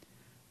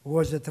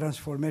was the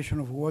transformation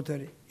of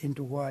water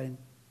into wine,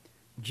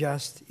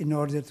 just in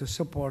order to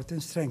support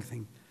and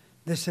strengthen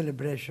the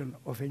celebration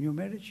of a new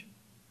marriage?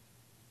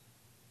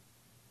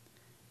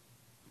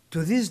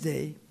 To this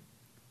day,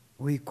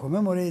 we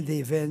commemorate the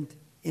event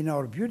in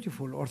our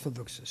beautiful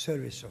Orthodox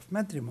service of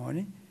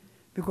matrimony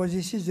because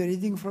this is the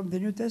reading from the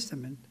New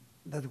Testament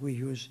that we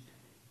use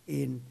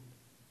in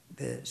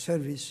the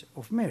service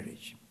of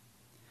marriage.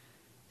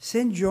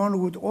 St.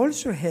 John would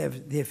also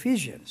have the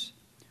Ephesians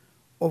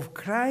of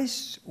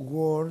Christ's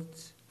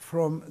words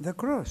from the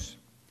cross,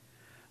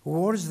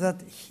 words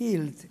that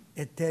healed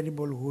a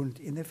terrible wound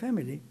in the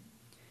family,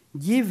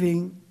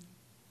 giving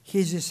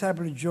his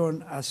disciple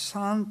John as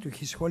son to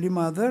his Holy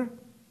Mother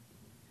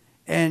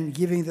and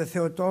giving the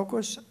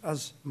Theotokos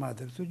as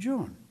mother to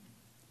John.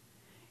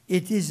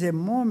 It is a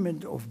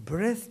moment of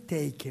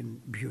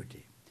breathtaking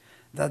beauty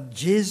that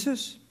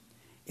Jesus,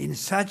 in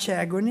such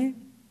agony,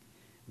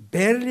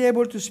 barely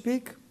able to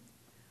speak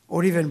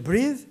or even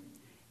breathe,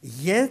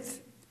 yet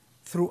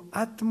through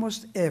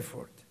utmost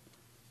effort,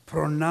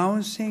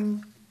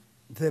 pronouncing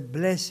the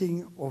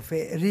blessing of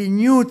a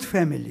renewed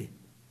family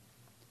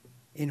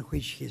in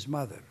which his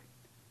mother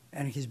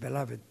and his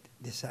beloved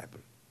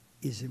disciple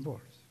is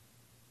involved.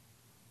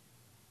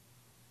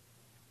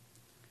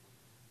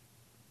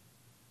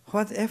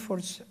 What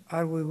efforts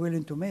are we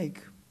willing to make?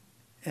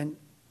 And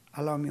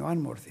allow me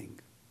one more thing,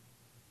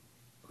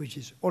 which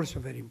is also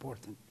very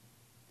important.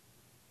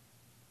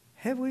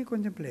 Have we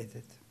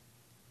contemplated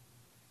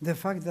the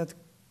fact that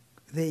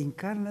the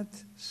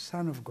incarnate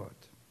Son of God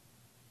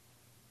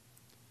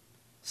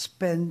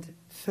spent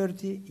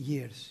 30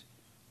 years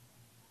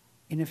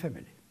in a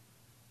family?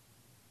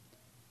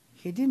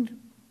 He didn't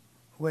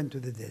went to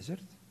the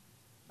desert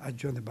as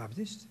John the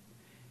Baptist.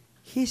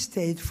 He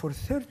stayed for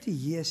 30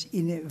 years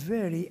in a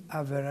very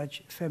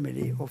average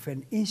family of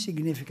an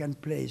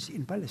insignificant place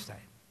in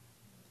Palestine.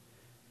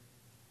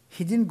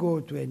 He didn't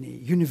go to any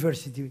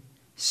university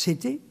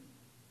city.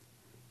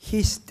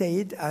 He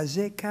stayed as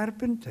a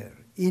carpenter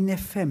in a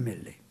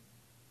family.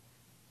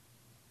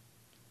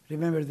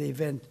 Remember the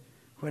event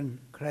when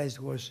Christ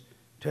was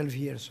 12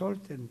 years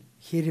old and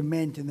he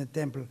remained in the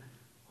temple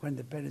when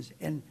the parents,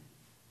 and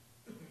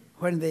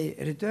when they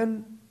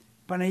returned,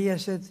 Panagia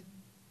said,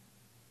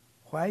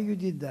 "Why you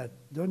did that?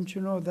 Don't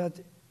you know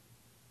that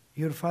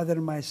your father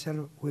and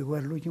myself, we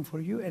were looking for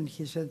you?" And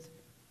he said,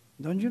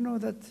 "Don't you know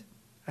that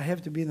I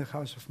have to be in the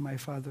house of my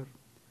father?"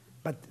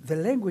 But the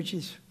language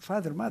is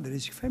father, mother,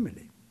 is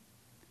family.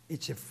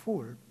 It's a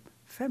full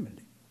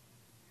family.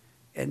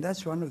 And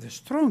that's one of the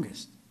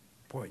strongest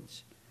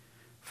points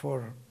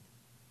for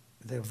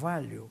the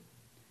value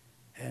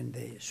and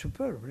the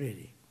superb,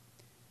 really,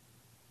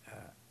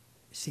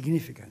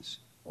 significance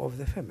of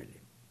the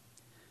family.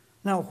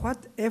 Now,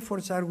 what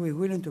efforts are we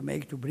willing to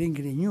make to bring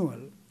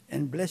renewal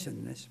and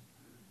blessedness,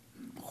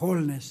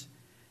 wholeness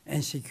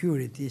and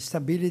security,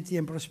 stability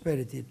and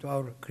prosperity to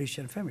our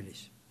Christian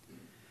families?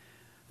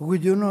 We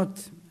do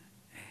not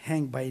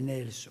hang by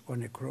nails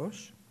on a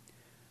cross.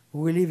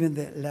 We live in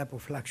the lap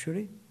of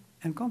luxury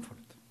and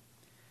comfort.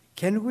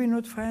 Can we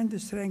not find the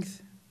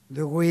strength,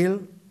 the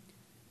will,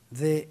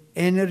 the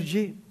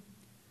energy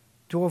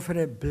to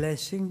offer a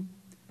blessing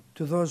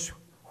to those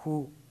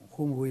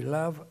whom we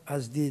love,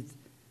 as did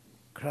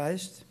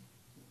Christ?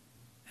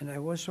 And I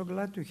was so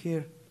glad to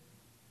hear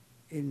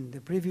in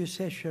the previous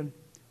session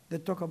the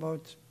talk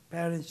about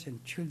parents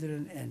and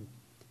children and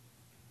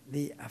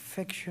the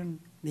affection,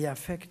 the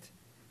affect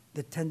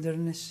the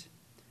tenderness,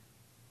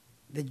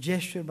 the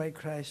gesture by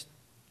Christ,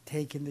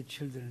 taking the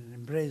children and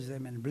embrace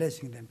them and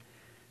blessing them.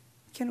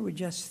 Can we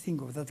just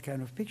think of that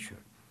kind of picture?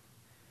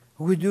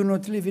 We do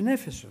not live in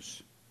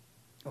Ephesus,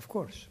 of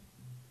course.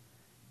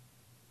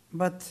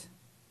 But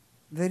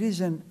there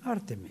is an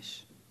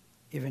Artemis,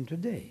 even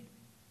today.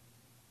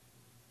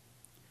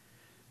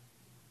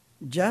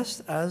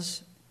 Just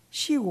as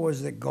she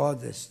was the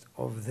goddess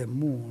of the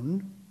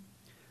moon,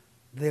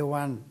 the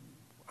one,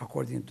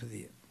 according to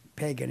the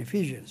pagan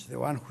Ephesians, the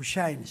one who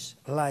shines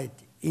light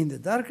in the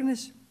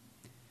darkness,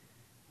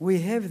 we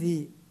have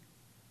the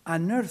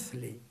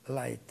unearthly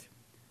light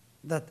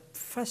that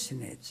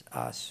fascinates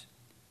us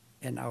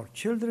and our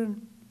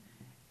children,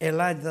 a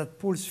light that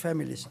pulls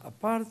families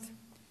apart,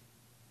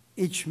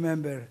 each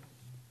member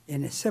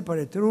in a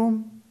separate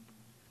room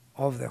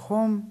of the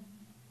home,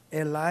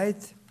 a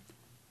light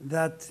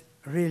that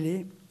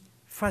really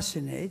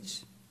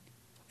fascinates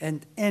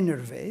and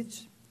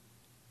enervates.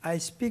 I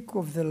speak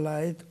of the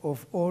light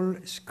of all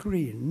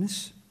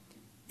screens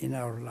in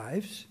our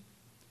lives,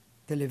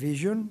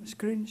 television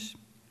screens,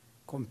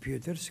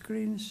 computer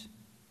screens,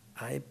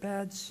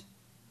 iPads,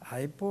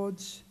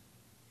 iPods,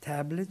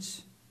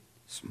 tablets,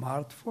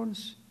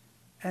 smartphones,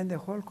 and the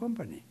whole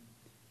company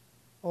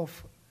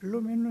of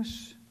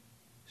luminous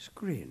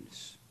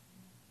screens,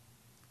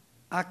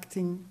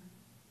 acting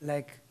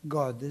like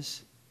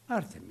goddess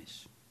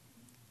Artemis,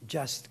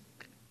 just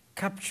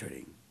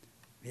capturing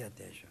the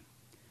attention.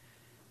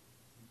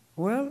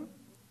 Well,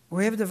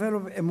 we have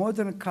developed a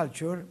modern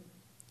culture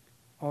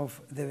of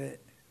the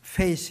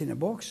face in a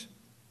box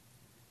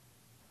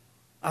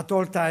at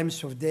all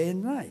times of day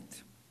and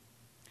night.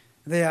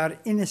 They are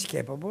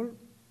inescapable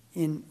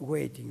in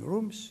waiting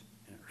rooms,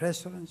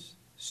 restaurants,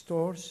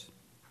 stores,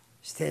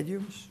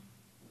 stadiums.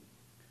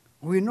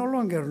 We no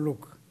longer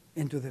look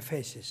into the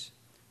faces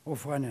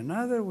of one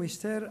another, we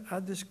stare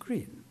at the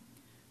screen,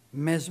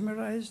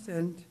 mesmerized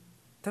and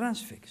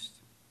transfixed.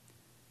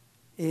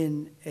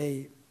 In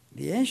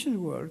the ancient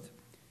world,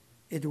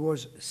 it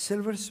was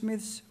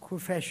silversmiths who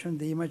fashioned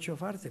the image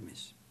of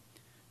Artemis.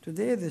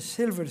 Today, the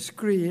silver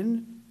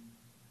screen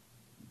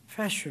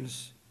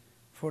fashions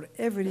for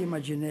every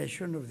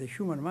imagination of the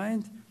human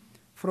mind,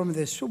 from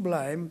the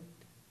sublime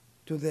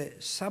to the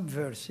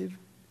subversive,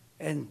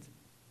 and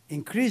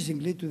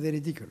increasingly to the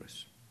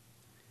ridiculous.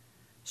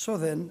 So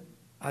then,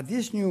 at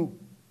this new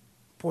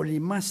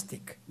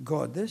polymastic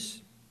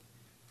goddess,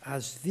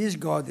 as this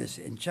goddess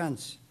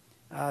enchants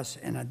us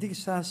and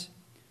addicts us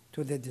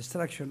to the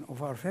destruction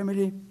of our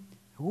family,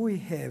 we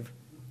have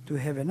to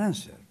have an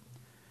answer.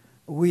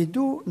 We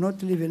do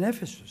not live in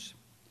Ephesus,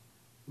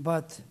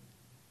 but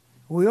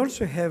we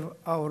also have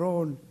our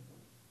own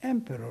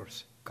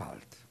emperor's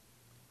cult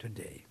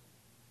today.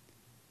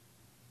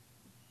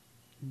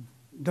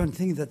 Don't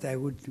think that I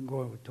would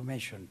go to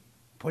mention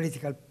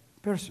political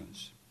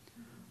persons.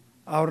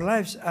 Our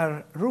lives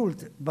are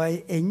ruled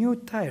by a new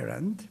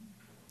tyrant,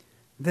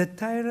 the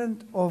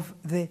tyrant of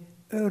the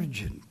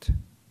urgent,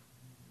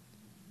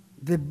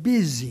 the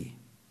busy,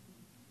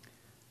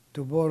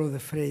 to borrow the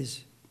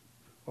phrase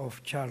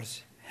of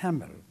Charles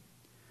Hamel.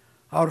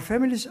 Our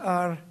families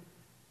are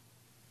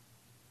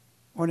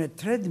on a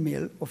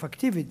treadmill of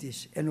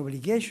activities and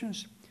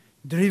obligations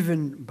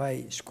driven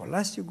by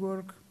scholastic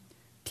work,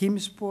 team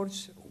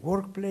sports,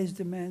 workplace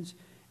demands,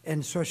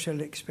 and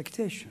social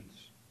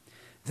expectations.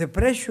 The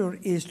pressure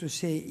is to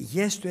say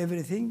yes to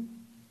everything,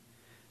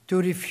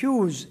 to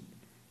refuse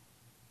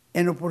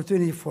an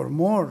opportunity for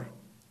more,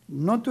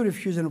 not to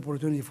refuse an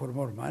opportunity for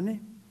more money,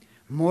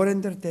 more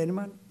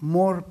entertainment,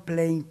 more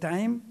playing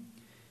time.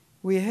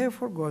 We have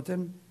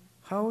forgotten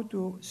how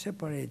to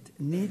separate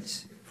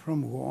needs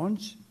from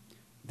wants,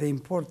 the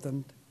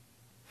important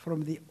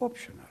from the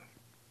optional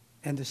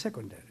and the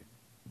secondary.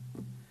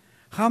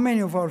 How many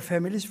of our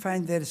families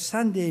find their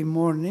Sunday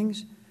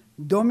mornings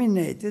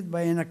dominated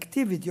by an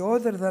activity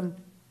other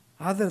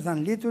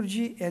than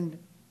liturgy and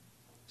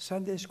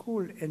Sunday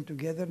school and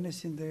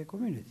togetherness in the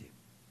community?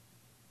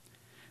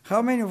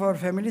 How many of our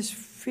families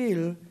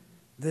fill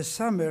the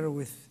summer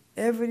with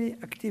every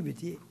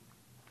activity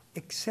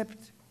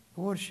except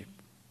worship?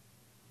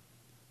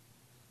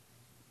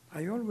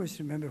 I always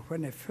remember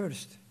when I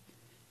first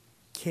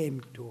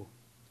came to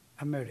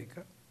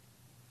America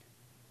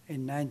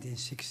in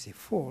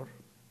 1964,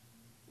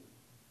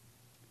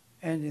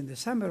 and in the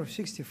summer of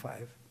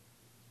 '65,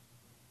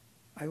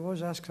 I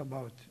was asked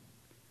about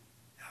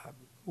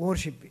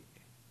worship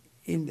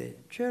in the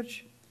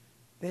church.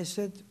 They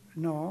said,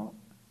 no,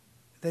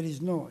 there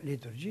is no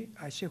liturgy.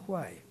 I said,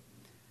 why?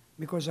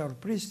 Because our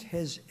priest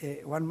has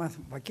a 1-month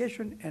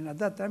vacation, and at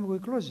that time we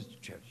closed the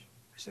church.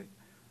 I said,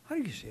 are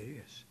you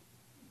serious?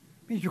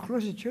 I mean, you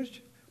close the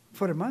church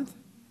for a month?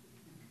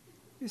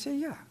 They say,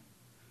 yeah.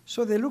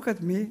 So they look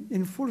at me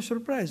in full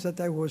surprise that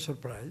I was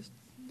surprised.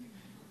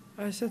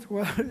 I said,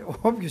 well,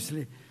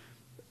 obviously,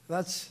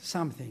 that's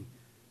something.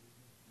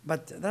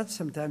 But that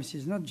sometimes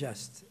is not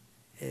just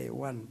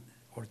 1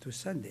 or 2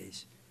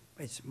 Sundays,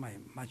 it's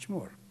much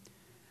more.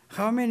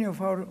 How many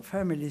of our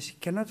families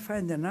cannot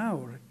find an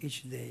hour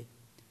each day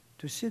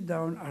to sit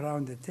down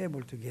around the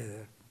table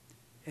together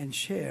and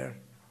share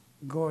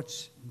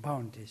God's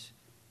bounties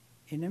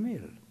in a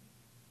meal.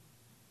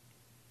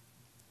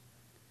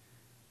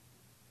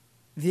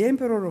 The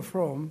Emperor of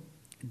Rome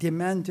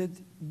demanded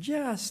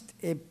just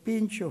a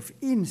pinch of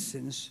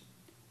incense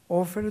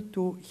offered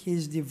to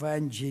his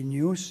divine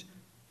genius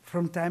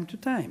from time to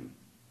time.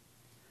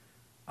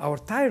 Our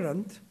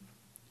tyrant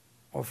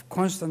of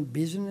constant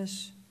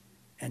business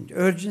and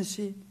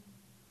urgency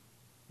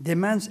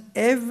demands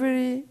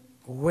every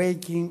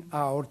waking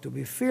hour to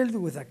be filled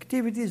with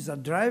activities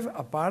that drive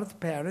apart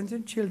parents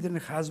and children,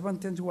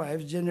 husbands and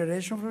wives,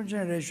 generation from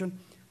generation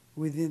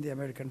within the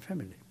American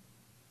family.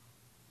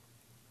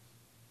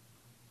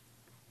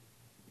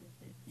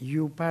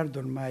 You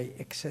pardon my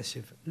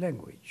excessive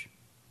language.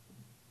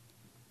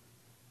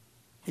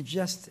 It's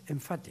just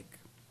emphatic.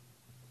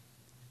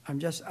 I'm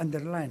just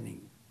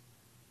underlining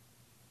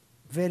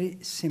very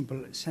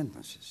simple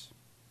sentences.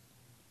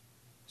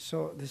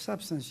 So the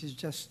substance is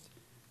just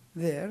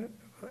there,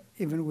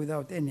 even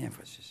without any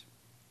emphasis.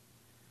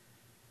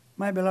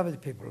 My beloved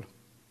people,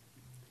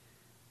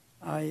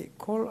 I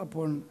call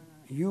upon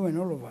you and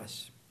all of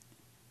us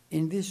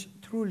in this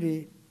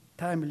truly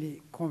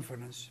timely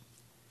conference,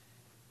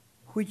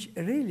 which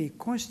really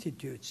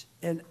constitutes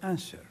an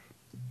answer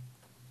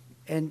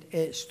and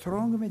a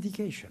strong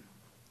medication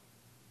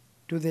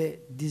to the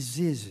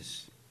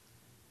diseases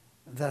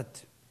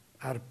that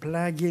are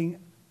plaguing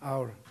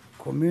our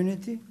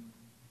community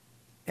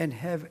and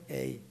have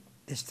a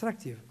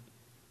destructive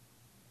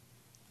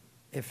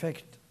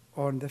effect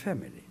on the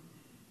family.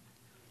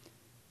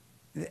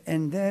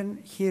 And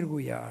then here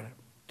we are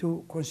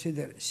to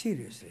consider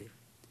seriously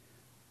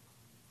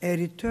a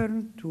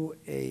return to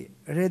a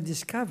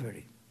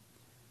rediscovery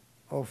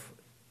of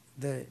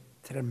the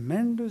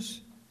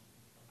tremendous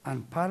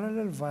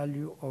unparalleled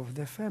value of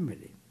the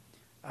family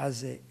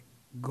as a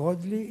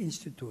godly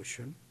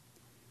institution,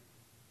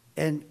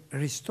 and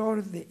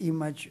restore the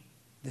image,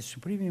 the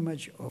supreme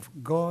image of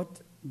God,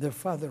 the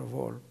Father of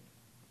all,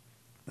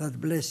 that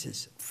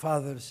blesses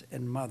fathers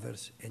and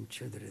mothers and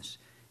children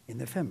in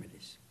the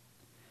families.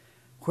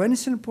 When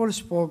St. Paul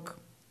spoke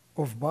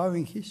of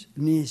bowing his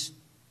knees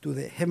to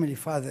the Heavenly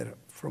Father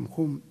from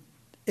whom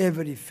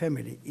every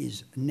family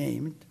is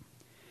named,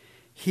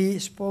 he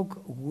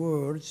spoke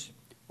words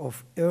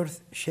of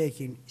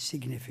earth-shaking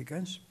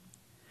significance,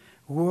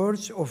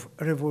 words of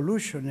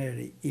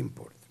revolutionary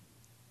import.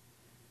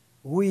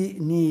 We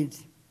need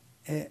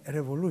a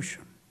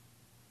revolution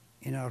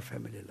in our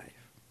family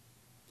life.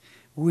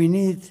 We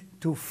need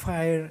to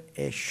fire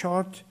a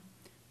shot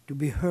to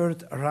be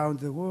heard around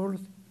the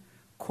world,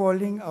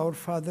 calling our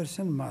fathers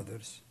and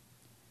mothers,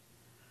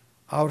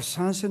 our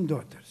sons and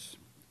daughters,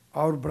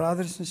 our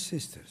brothers and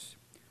sisters,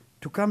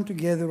 to come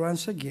together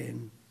once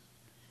again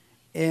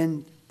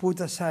and put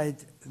aside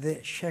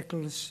the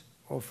shackles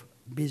of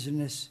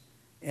business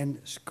and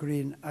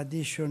screen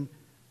addition,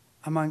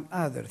 among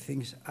other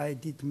things. I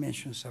did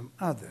mention some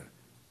other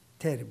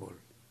terrible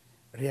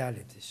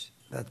realities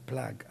that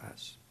plague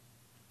us.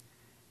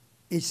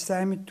 It's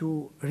time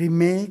to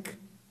remake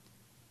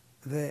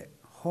the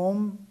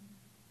home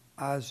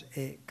as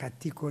a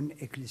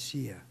katikon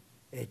ecclesia,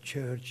 a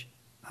church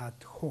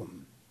at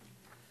home.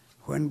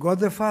 When God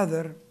the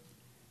Father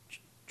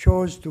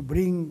chose to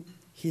bring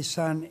his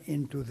Son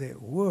into the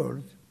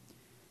world,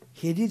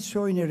 he did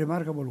so in a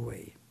remarkable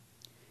way.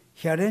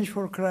 He arranged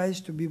for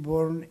Christ to be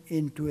born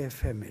into a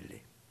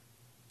family.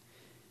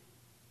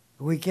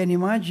 We can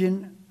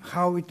imagine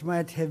how it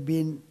might have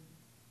been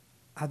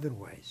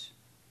otherwise.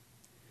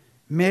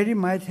 Mary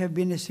might have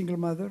been a single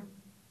mother,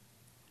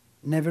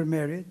 never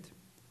married,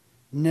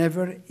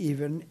 never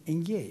even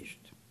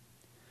engaged.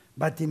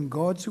 But in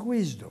God's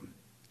wisdom,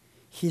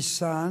 his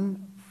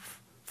Son,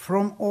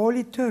 from all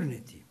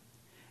eternity,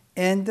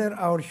 entered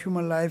our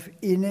human life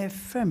in a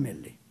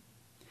family.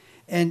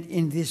 And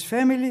in this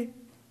family,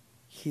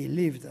 he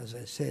lived, as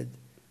I said,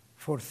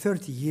 for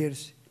 30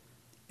 years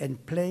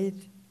and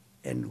played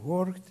and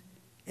worked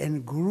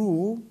and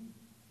grew,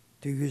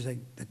 to use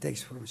the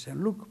text from St.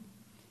 Luke,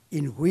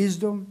 in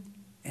wisdom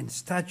and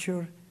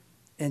stature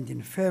and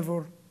in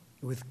favor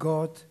with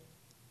God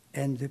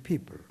and the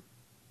people.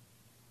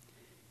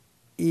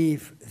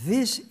 If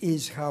this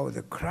is how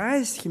the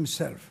Christ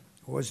himself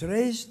was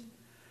raised,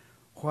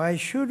 why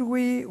should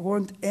we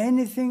want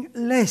anything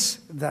less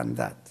than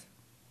that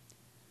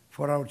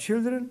for our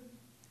children,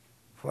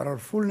 for our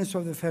fullness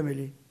of the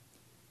family,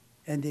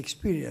 and the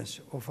experience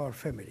of our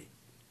family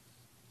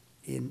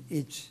in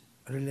its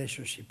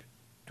relationship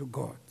to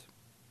God?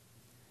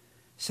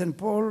 St.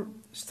 Paul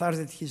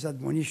started his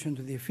admonition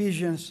to the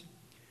Ephesians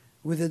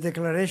with a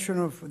declaration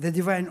of the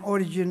divine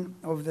origin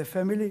of the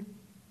family.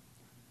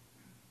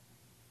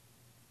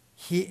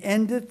 He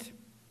ended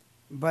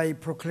by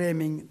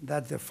proclaiming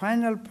that the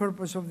final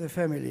purpose of the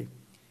family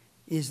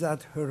is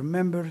that her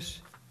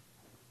members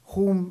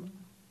whom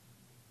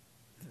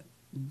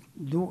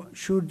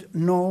should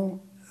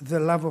know the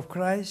love of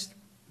Christ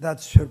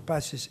that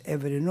surpasses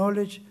every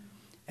knowledge,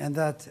 and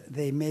that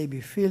they may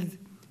be filled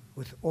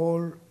with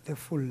all the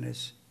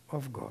fullness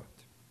of God.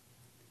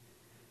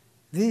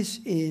 This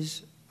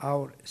is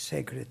our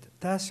sacred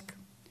task,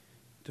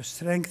 to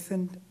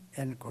strengthen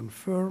and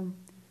confirm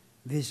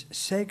this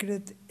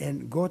sacred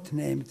and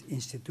God-named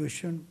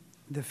institution,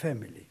 the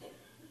family.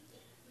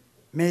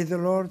 May the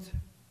Lord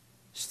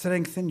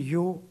strengthen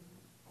you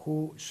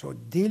who so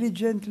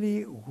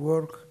diligently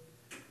work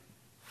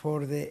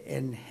for the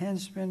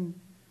enhancement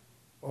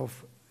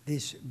of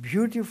this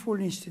beautiful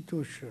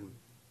institution,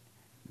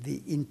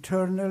 the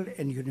internal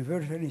and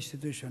universal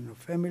institution of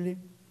family.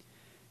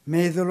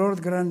 May the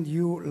Lord grant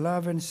you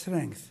love and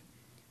strength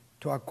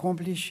to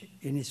accomplish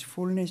in its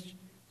fullness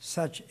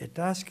such a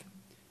task,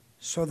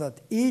 so that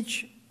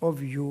each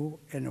of you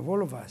and of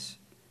all of us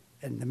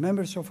and the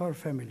members of our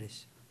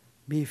families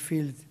be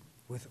filled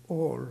with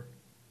all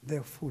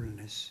the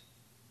fullness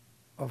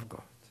of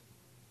God.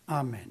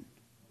 Amen.